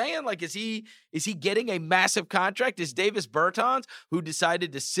know what I'm saying? Like, is he getting a massive contract? Is Davis Bertans, who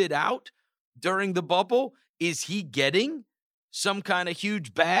decided to sit out during the bubble, is he getting some kind of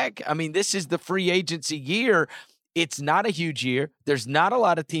huge bag? I mean, this is the free agency year. It's not a huge year. There's not a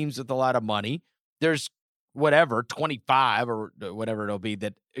lot of teams with a lot of money. There's 25 or whatever it'll be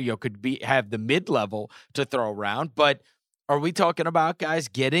that, could have the mid-level to throw around. But are we talking about guys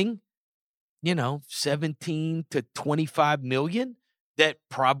getting, 17 to 25 million that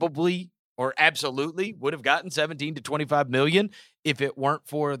probably or absolutely would have gotten 17 to 25 million if it weren't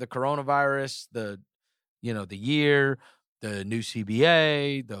for the coronavirus, the year, the new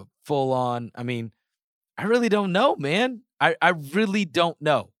CBA, the full on? I mean, I really don't know, man. I really don't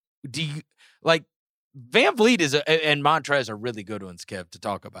know. Do you like Van Vliet and Montrez are really good ones, Kev, to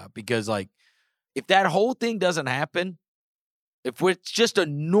talk about, because like if that whole thing doesn't happen, if it's just a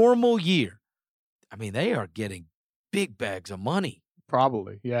normal year, I mean, they are getting big bags of money.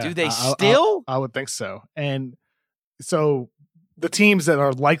 Probably, yeah. Do they still? I would think so. And so the teams that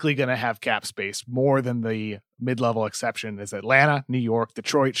are likely going to have cap space more than the mid-level exception is Atlanta, New York,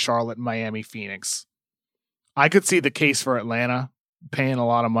 Detroit, Charlotte, Miami, Phoenix. I could see the case for Atlanta paying a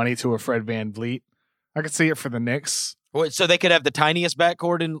lot of money to a Fred VanVleet. I could see it for the Knicks. Wait, so they could have the tiniest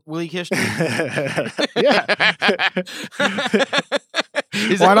backcourt in league history? Yeah.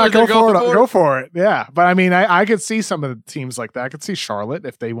 Why not go for it? Go for it. Yeah. But I mean, I could see some of the teams like that. I could see Charlotte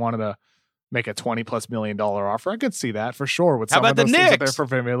if they wanted to make a $20+ million offer. I could see that for sure. With some of those teams out there for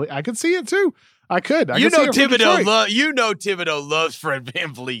VanVleet, I could see it too. I could. Thibodeau loves Fred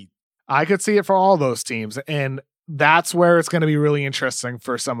VanVleet. I could see it for all those teams, and that's where it's going to be really interesting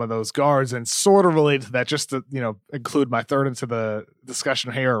for some of those guards, and sort of related to that, just to, include my third into the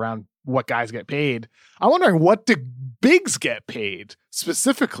discussion here around what guys get paid. I'm wondering, what do bigs get paid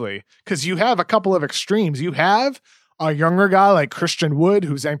specifically? Because you have a couple of extremes. You have a younger guy like Christian Wood,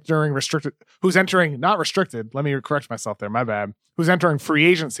 who's entering not restricted. Let me correct myself there. My bad. Who's entering free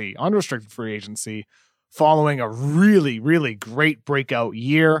agency, unrestricted free agency, following a really, really great breakout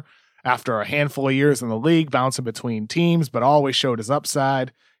year. After a handful of years in the league, bouncing between teams, but always showed his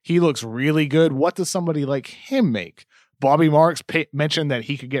upside. He looks really good. What does somebody like him make? Bobby Marks mentioned that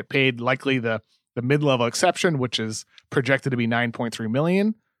he could get paid likely the mid-level exception, which is projected to be $9.3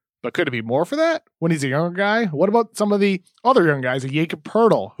 million. But could it be more for that when he's a younger guy? What about some of the other young guys, Jakob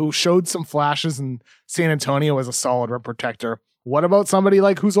Poeltl, who showed some flashes in San Antonio as a solid rim protector? What about somebody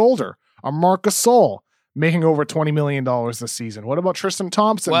like who's older, a Marc Gasol, making over $20 million this season? What about Tristan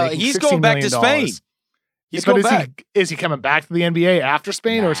Thompson? Well, he's going back to Spain. He's going back. Is he coming back to the NBA after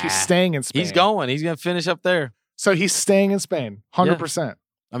Spain, or is he staying in Spain? He's going. He's going to finish up there. So he's staying in Spain, 100%. Yeah.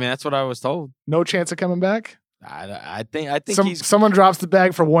 I mean, that's what I was told. No chance of coming back? I think someone drops the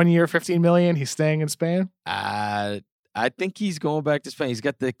bag for 1 year, $15 million. He's staying in Spain? I think he's going back to Spain. He's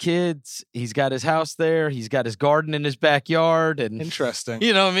got the kids. He's got his house there. He's got his garden in his backyard. And interesting.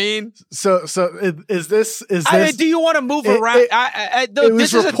 You know what I mean? So is this? Do you want to move around? It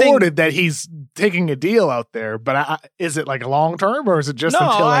was reported that he's taking a deal out there, but is it like a long term, or is it just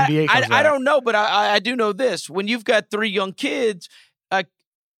until NBA comes back? I don't know, but I do know this. When you've got 3 young kids,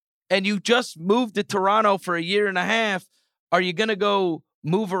 and you just moved to Toronto for a year and a half, are you going to go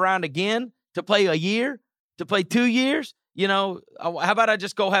move around again to play a year? To play 2 years? how about I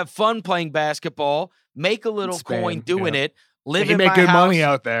just go have fun playing basketball, make a little coin doing it, live in my house. He make good money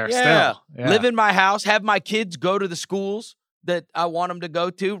out there still. Yeah. Live in my house, have my kids go to the schools that I want them to go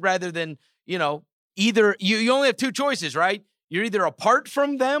to rather than, either you only have two choices, right? You're either apart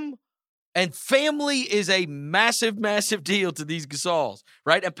from them, and family is a massive, massive deal to these Gasols,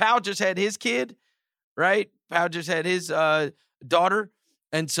 right? And Powell just had his kid, right? Powell just had his daughter.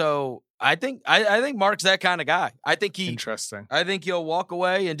 And so I think Mark's that kind of guy. Interesting. I think he'll walk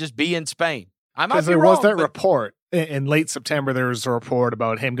away and just be in Spain. I might Because be there wrong, was that report in late September. There was a report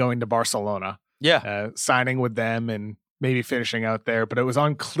about him going to Barcelona, signing with them and maybe finishing out there. But it was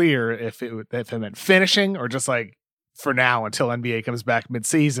unclear if it meant finishing or just like for now until NBA comes back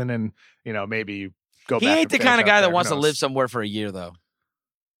midseason and maybe go back. He ain't the kind of guy that wants to live somewhere for a year though.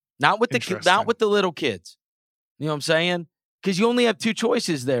 Not with the little kids. You know what I'm saying? Because you only have two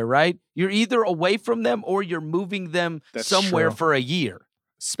choices there, right? You're either away from them or you're moving them somewhere for a year.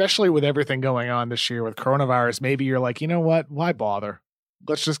 Especially with everything going on this year with coronavirus, maybe you're like, you know what? Why bother?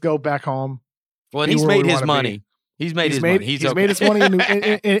 Let's just go back home. Well, he's made his money. He's made his money. He's made his money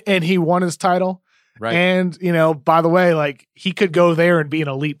and he won his title. Right. And, by the way, like he could go there and be an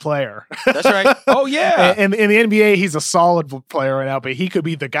elite player. That's right. Oh, yeah. And in the NBA, he's a solid player right now, but he could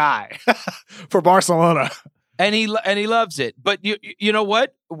be the guy for Barcelona. And he loves it. But you know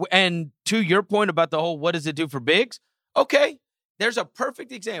what? And to your point about the whole what does it do for bigs? Okay, there's a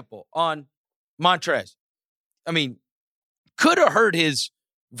perfect example on Montrez. I mean, could have hurt his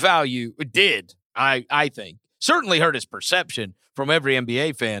value. It did, I think. Certainly hurt his perception from every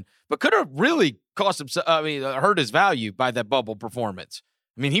NBA fan, but could have really cost him. Hurt his value by that bubble performance.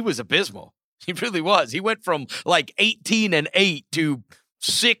 I mean, he was abysmal. He really was. He went from like 18-8 to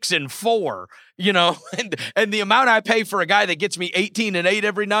 6-4, and the amount I pay for a guy that gets me 18-8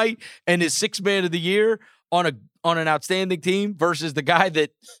 every night and is 6th man of the year on an outstanding team versus the guy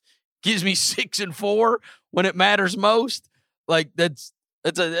that gives me 6-4 when it matters most. Like that's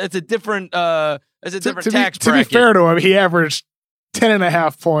a different tax bracket. To be fair to him, he averaged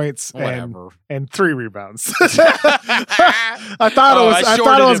 10.5 points and 3 rebounds. I thought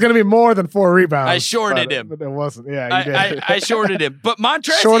it was going to be more than 4 rebounds. I shorted him. But it wasn't. Yeah, you did. I shorted him. But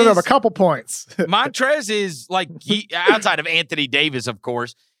Montrez shorted him a couple points. Montrez is like, outside of Anthony Davis, of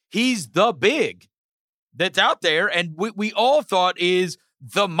course, he's the big that's out there. And we all thought is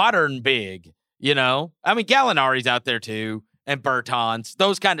the modern big, I mean, Gallinari's out there too. And Bertans,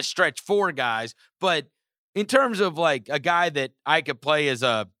 those kind of stretch 4 guys. But in terms of like a guy that I could play as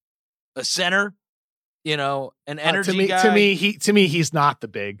a center, an energy guy. To me, he's not the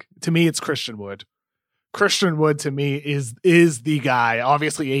big. To me, it's Christian Wood. Christian Wood to me is the guy.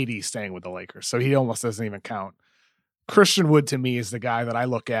 Obviously, AD staying with the Lakers, so he almost doesn't even count. Christian Wood to me is the guy that I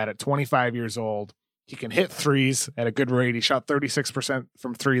look at 25 years old. He can hit threes at a good rate. He shot 36%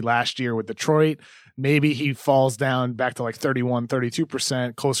 from 3 last year with Detroit. Maybe he falls down back to like 31,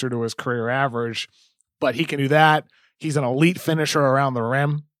 32%, closer to his career average. But he can do that. He's an elite finisher around the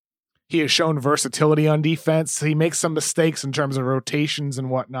rim. He has shown versatility on defense. He makes some mistakes in terms of rotations and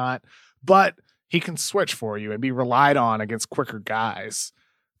whatnot, but he can switch for you and be relied on against quicker guys.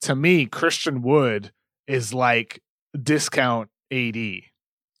 To me, Christian Wood is like discount AD.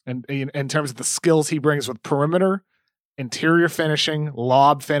 And in terms of the skills he brings with perimeter, interior finishing,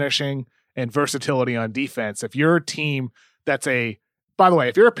 lob finishing, and versatility on defense. If you're a team by the way,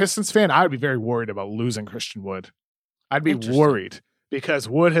 if you're a Pistons fan, I would be very worried about losing Christian Wood. I'd be worried because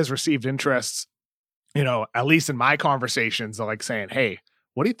Wood has received interests, at least in my conversations, like saying, hey,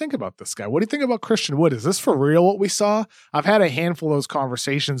 what do you think about this guy? What do you think about Christian Wood? Is this for real what we saw? I've had a handful of those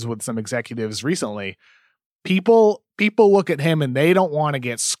conversations with some executives recently. People look at him and they don't want to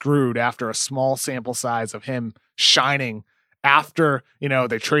get screwed after a small sample size of him shining after,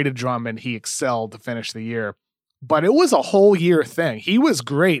 they traded Drummond. He excelled to finish the year. But it was a whole year thing. He was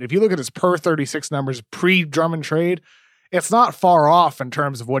great. If you look at his per 36 numbers pre-Drummond trade, it's not far off in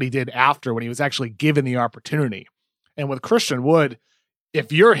terms of what he did after when he was actually given the opportunity. And with Christian Wood,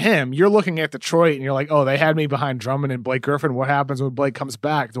 if you're him, you're looking at Detroit and you're like, oh, they had me behind Drummond and Blake Griffin. What happens when Blake comes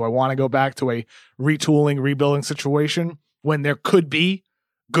back? Do I want to go back to a retooling, rebuilding situation when there could be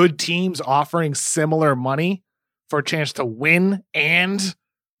good teams offering similar money for a chance to win and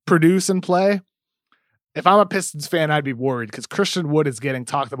produce and play? If I'm a Pistons fan, I'd be worried because Christian Wood is getting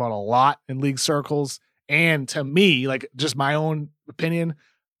talked about a lot in league circles. And to me, like just my own opinion,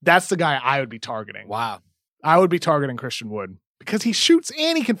 that's the guy I would be targeting. Wow. I would be targeting Christian Wood because he shoots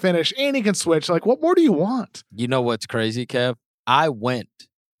and he can finish and he can switch. Like, what more do you want? You know what's crazy, Kev? I went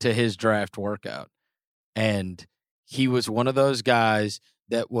to his draft workout and he was one of those guys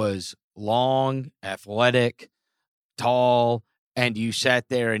that was long, athletic, tall, and you sat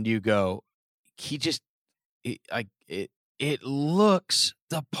there and you go, it looks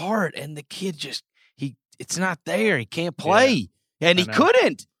the part, and the kid just it's not there. He can't play, and he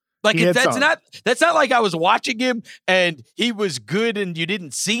couldn't. Like that's not like I was watching him and he was good and you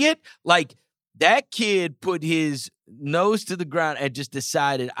didn't see it. Like that kid put his nose to the ground and just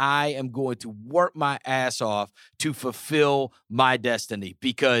decided, I am going to work my ass off to fulfill my destiny,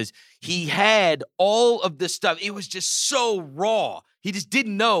 because he had all of the stuff. It was just so raw. He just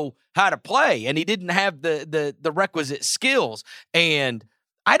didn't know how to play, and he didn't have the requisite skills. And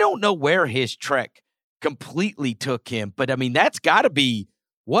I don't know where his trek completely took him, but I mean, that's got to be,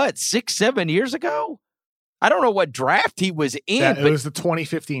 6-7 years ago? I don't know what draft he was in. It was the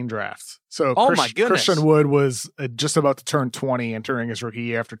 2015 draft. So my goodness. Christian Wood was just about to turn 20 entering his rookie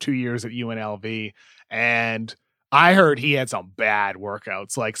year after 2 years at UNLV. And I heard he had some bad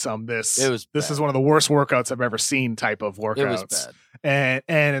workouts, like this is one of the worst workouts I've ever seen type of workouts. It was bad.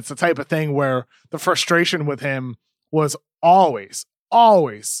 And it's the type of thing where the frustration with him was always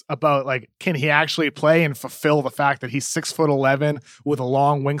about, like, can he actually play and fulfill the fact that he's 6'11" with a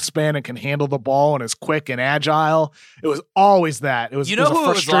long wingspan and can handle the ball and is quick and agile. It was always that. It was, you know, it was a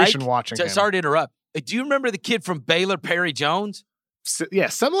frustration watching him. Sorry to interrupt. Do you remember the kid from Baylor, Perry Jones? Yeah,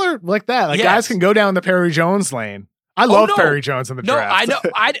 similar like that. Like, guys can go down the Perry Jones lane. I love Perry Jones in the draft. No,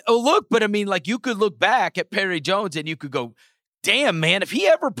 I know. Look, but I mean, like, you could look back at Perry Jones and you could go, damn, man, if he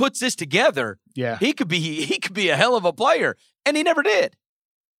ever puts this together, he could be a hell of a player. And he never did.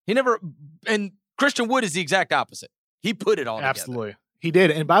 And Christian Wood is the exact opposite. He put it all together. Absolutely. He did.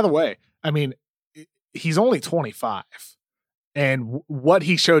 And by the way, I mean, he's only 25. And what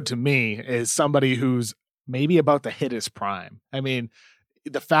he showed to me is somebody who's maybe about to hit his prime. I mean,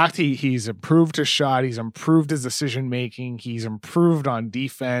 the fact he's improved his shot, he's improved his decision-making, he's improved on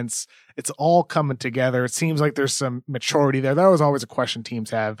defense. It's all coming together. It seems like there's some maturity there. That was always a question teams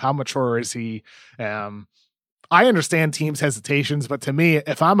have. How mature is he? I understand teams' hesitations, but to me,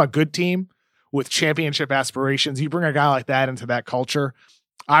 if I'm a good team with championship aspirations, you bring a guy like that into that culture,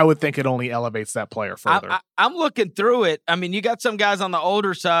 I would think it only elevates that player further. I'm looking through it. I mean, you got some guys on the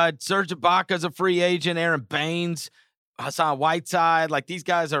older side. Serge Ibaka's a free agent. Aaron Baines, Hassan Whiteside. Like, these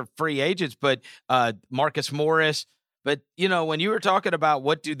guys are free agents, but Marcus Morris. But, you know, when you were talking about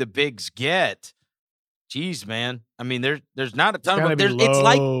what do the bigs get, geez, man. I mean, there's not a ton of them. It's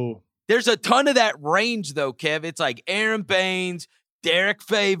like there's a ton of that range, though, Kev. It's like Aaron Baines, Derek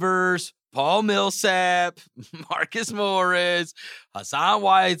Favors, Paul Millsap, Marcus Morris, Hassan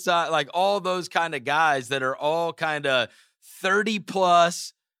Whiteside, like all those kind of guys that are all kind of 30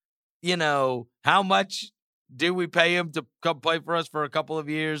 plus. You know, how much do we pay him to come play for us for a couple of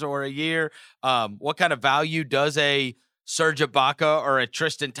years or a year? What kind of value does a Serge Ibaka or a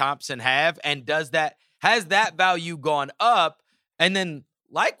Tristan Thompson have? And has that value gone up? And then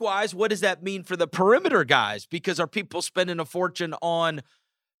likewise, what does that mean for the perimeter guys? Because are people spending a fortune on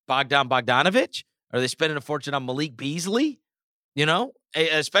Bogdanovich? Are they spending a fortune on Malik Beasley? You know,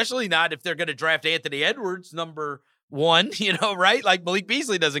 especially not if they're going to draft Anthony Edwards, number 1, you know, right? Like, Malik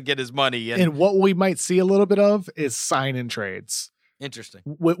Beasley doesn't get his money. And what we might see a little bit of is sign-in trades. Interesting.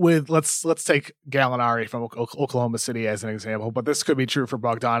 With let's take Gallinari from Oklahoma City as an example, but this could be true for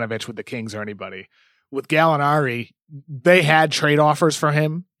Bogdanovich with the Kings or anybody. With Gallinari, they had trade offers for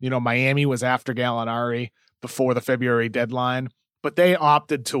him. You know, Miami was after Gallinari before the February deadline, but they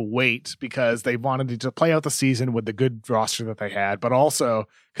opted to wait because they wanted to play out the season with the good roster that they had, but also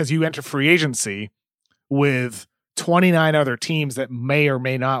because you enter free agency with 29 other teams that may or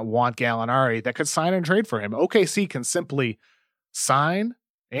may not want Gallinari that could sign and trade for him. OKC can simply sign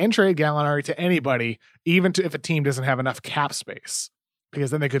and trade Gallinari to anybody, even if a team doesn't have enough cap space,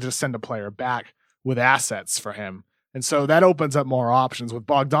 because then they could just send a player back with assets for him. And so that opens up more options. With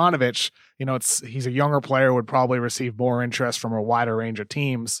Bogdanovich, you know, he's a younger player, would probably receive more interest from a wider range of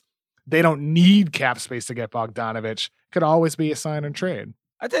teams. They don't need cap space to get Bogdanovich. Could always be a sign and trade.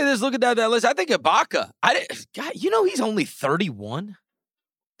 I tell you this, looking down that list, I think Ibaka, God, you know, he's only 31.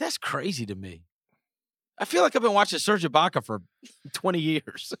 That's crazy to me. I feel like I've been watching Serge Ibaka for 20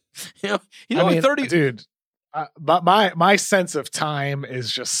 years. You know, he's only 30. Dude, but my sense of time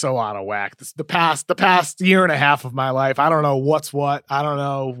is just so out of whack. The past year and a half of my life, I don't know what's what. I don't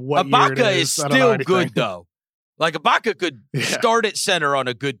know what Ibaka year it is still good, though. Like, Ibaka could start at center on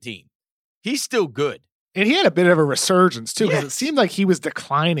a good team. He's still good. And he had a bit of a resurgence, too, because it seemed like he was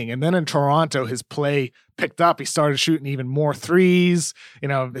declining. And then in Toronto, his play picked up. He started shooting even more threes. You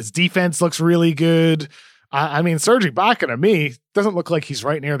know, his defense looks really good. I mean, Serge Ibaka, to me, doesn't look like he's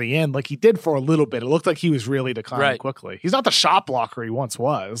right near the end like he did for a little bit. It looked like he was really declining quickly. He's not the shot blocker he once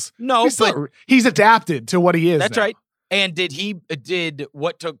was. No, he's adapted to what he is. That's now. right. And did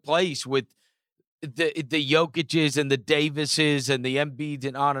what took place with the Jokic's and the Davises and the Embiids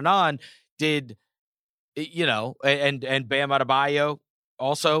and on, did, and Bam Adebayo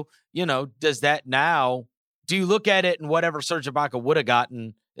also, does that now, do you look at it and whatever Serge Ibaka would have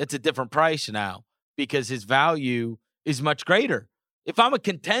gotten, it's a different price now because his value is much greater. If I'm a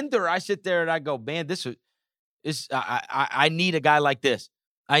contender, I sit there and I go, man, this is I need a guy like this.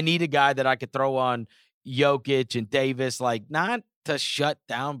 I need a guy that I could throw on Jokic and Davis, like not to shut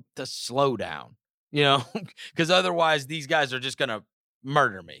down, to slow down, because otherwise these guys are just going to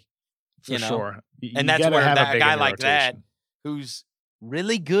murder me. For sure. And that's where that guy like that, who's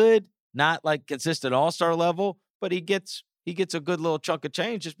really good, not like consistent all-star level, but he gets a good little chunk of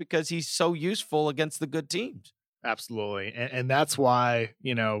change just because he's so useful against the good teams. Absolutely. And that's why,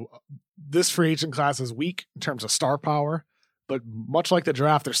 this free agent class is weak in terms of star power, but much like the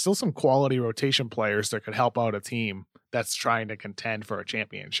draft, there's still some quality rotation players that could help out a team that's trying to contend for a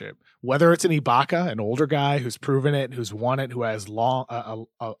championship. Whether it's an Ibaka, an older guy who's proven it, who's won it, who has a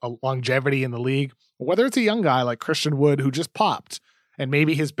longevity in the league, or whether it's a young guy like Christian Wood who just popped and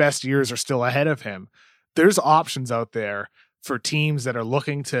maybe his best years are still ahead of him. There's options out there for teams that are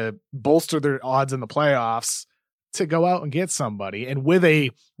looking to bolster their odds in the playoffs to go out and get somebody. And with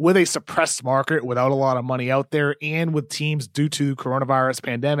a suppressed market without a lot of money out there, and with teams due to coronavirus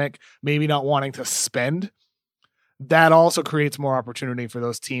pandemic maybe not wanting to spend, that also creates more opportunity for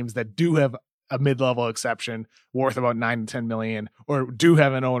those teams that do have a mid-level exception worth about $9 to $10 million, or do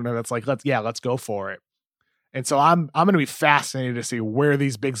have an owner that's like, let's go for it. And so I'm going to be fascinated to see where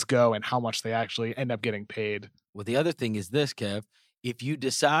these bigs go and how much they actually end up getting paid. Well, the other thing is this, Kev. If you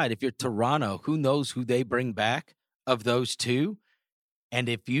decide, if you're Toronto, who knows who they bring back of those two? And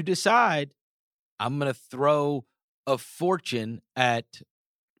if you decide, I'm going to throw a fortune at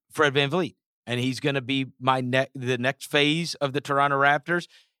Fred VanVleet, and he's going to be the next phase of the Toronto Raptors,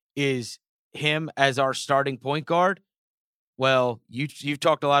 is him as our starting point guard. Well, you've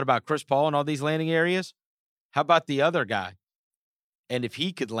talked a lot about Chris Paul and all these landing areas. How about the other guy? And if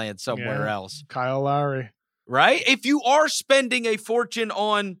he could land somewhere else. Kyle Lowry. Right? If you are spending a fortune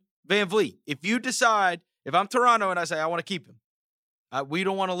on VanVleet, if you decide, if I'm Toronto and I say, I want to keep him, we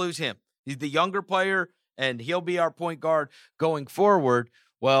don't want to lose him. He's the younger player, and he'll be our point guard going forward.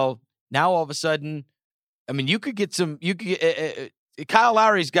 Well, now all of a sudden, I mean, you could get Kyle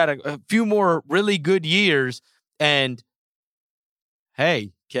Lowry's got a few more really good years. And,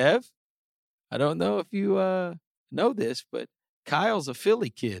 hey, Kev, I don't know if you know this, but Kyle's a Philly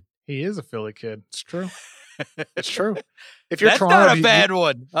kid. He is a Philly kid. It's true. It's true. If you're That's Toronto, not a bad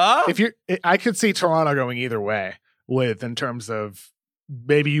one, huh? I could see Toronto going either way in terms of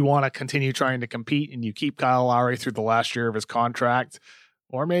maybe you want to continue trying to compete and you keep Kyle Lowry through the last year of his contract,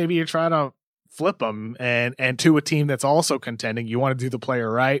 or maybe you try to flip him and to a team that's also contending. You want to do the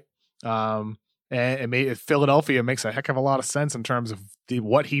player right. And maybe Philadelphia makes a heck of a lot of sense in terms of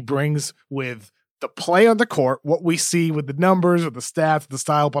what he brings with the play on the court, what we see with the numbers, with the stats, the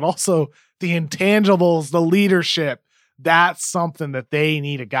style, but also the intangibles, the leadership. That's something that they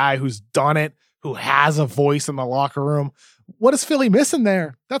need, a guy who's done it, who has a voice in the locker room. What is Philly missing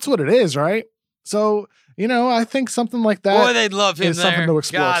there? That's what it is, right? So, I think something like that. Boy, they'd love him is something to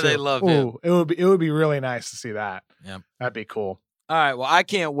explore. God, they love him. It would be really nice to see that. Yeah, that'd be cool. All right, well, I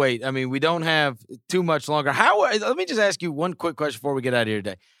can't wait. I mean, we don't have too much longer. Let me just ask you one quick question before we get out of here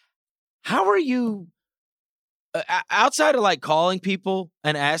today. How are you, outside of like calling people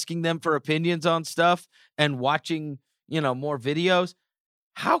and asking them for opinions on stuff and watching, more videos,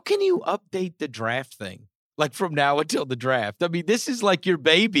 how can you update the draft thing? Like from now until the draft. I mean, this is like your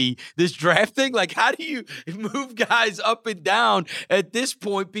baby, this draft thing. Like, how do you move guys up and down at this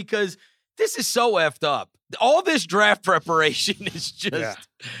point? Because this is so effed up. All this draft preparation is just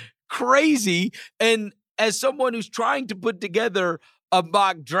crazy. And as someone who's trying to put together a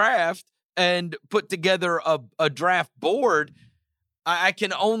mock draft and put together a draft board, I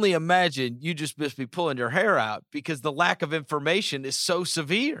can only imagine you just must be pulling your hair out because the lack of information is so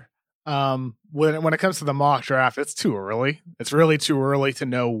severe. When it comes to the mock draft, it's too early. It's really too early to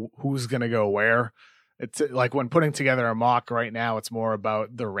know who's going to go where. It's like when putting together a mock right now, it's more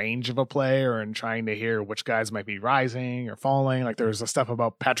about the range of a player and trying to hear which guys might be rising or falling. Like there's a stuff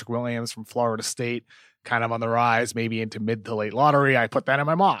about Patrick Williams from Florida State kind of on the rise, maybe into mid to late lottery. I put that in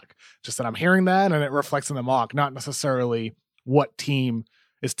my mock, just that I'm hearing that and it reflects in the mock, not necessarily what team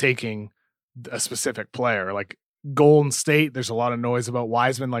is taking a specific player. Like Golden State, there's a lot of noise about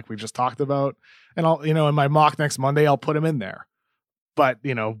Wiseman, like we just talked about. And I'll, in my mock next Monday, I'll put him in there. But,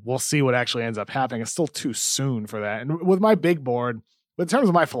 we'll see what actually ends up happening. It's still too soon for that. And with my big board, in terms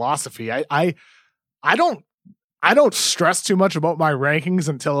of my philosophy, I don't I don't stress too much about my rankings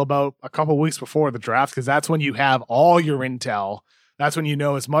until about a couple weeks before the draft, because that's when you have all your intel. That's when you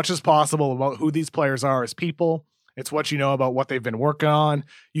know as much as possible about who these players are as people. It's what you know about what they've been working on.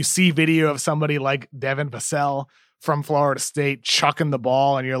 You see video of somebody like Devin Vassell from Florida State chucking the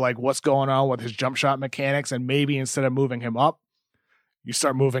ball, and you're like, what's going on with his jump shot mechanics? And maybe instead of moving him up, you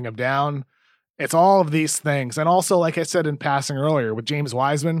start moving him down. It's all of these things. And also, like I said in passing earlier with James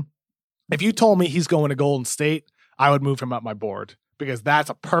Wiseman, if you told me he's going to Golden State, I would move him up my board, because that's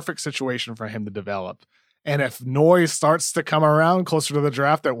a perfect situation for him to develop. And if noise starts to come around closer to the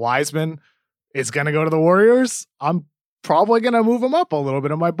draft that Wiseman is going to go to the Warriors, I'm probably going to move him up a little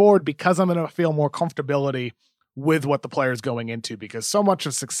bit on my board, because I'm going to feel more comfortability with what the player's going into, because so much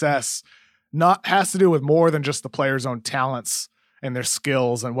of success has to do with more than just the player's own talents and their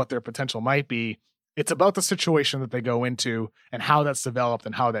skills and what their potential might be. It's about the situation that they go into and how that's developed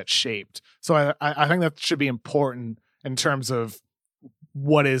and how that's shaped. So I think that should be important in terms of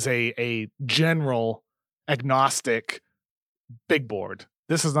what is a general agnostic big board.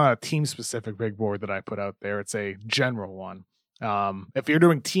 This is not a team-specific big board that I put out there. It's a general one. If you're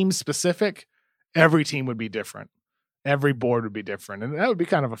doing team-specific, every team would be different. Every board would be different. And that would be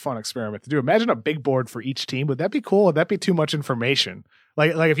kind of a fun experiment to do. Imagine a big board for each team. Would that be cool? Would that be too much information?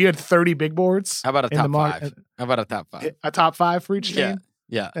 Like if you had 30 big boards. How about a top five? How about a top five? A top five for each team?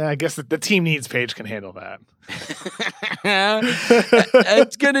 Yeah. I guess the team needs page can handle that.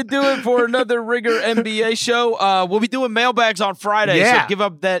 That's going to do it for another Ringer NBA show. We'll be doing mailbags on Friday, so give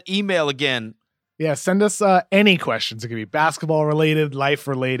up that email again. Yeah, send us any questions. It could be basketball related, life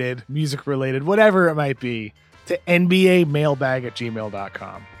related, music related, whatever it might be, to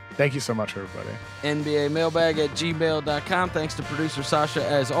nbamailbag@gmail.com. Thank you so much, everybody. nbamailbag@gmail.com. Thanks to producer Sasha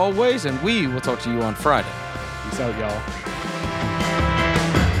as always, and we will talk to you on Friday. Peace out, y'all.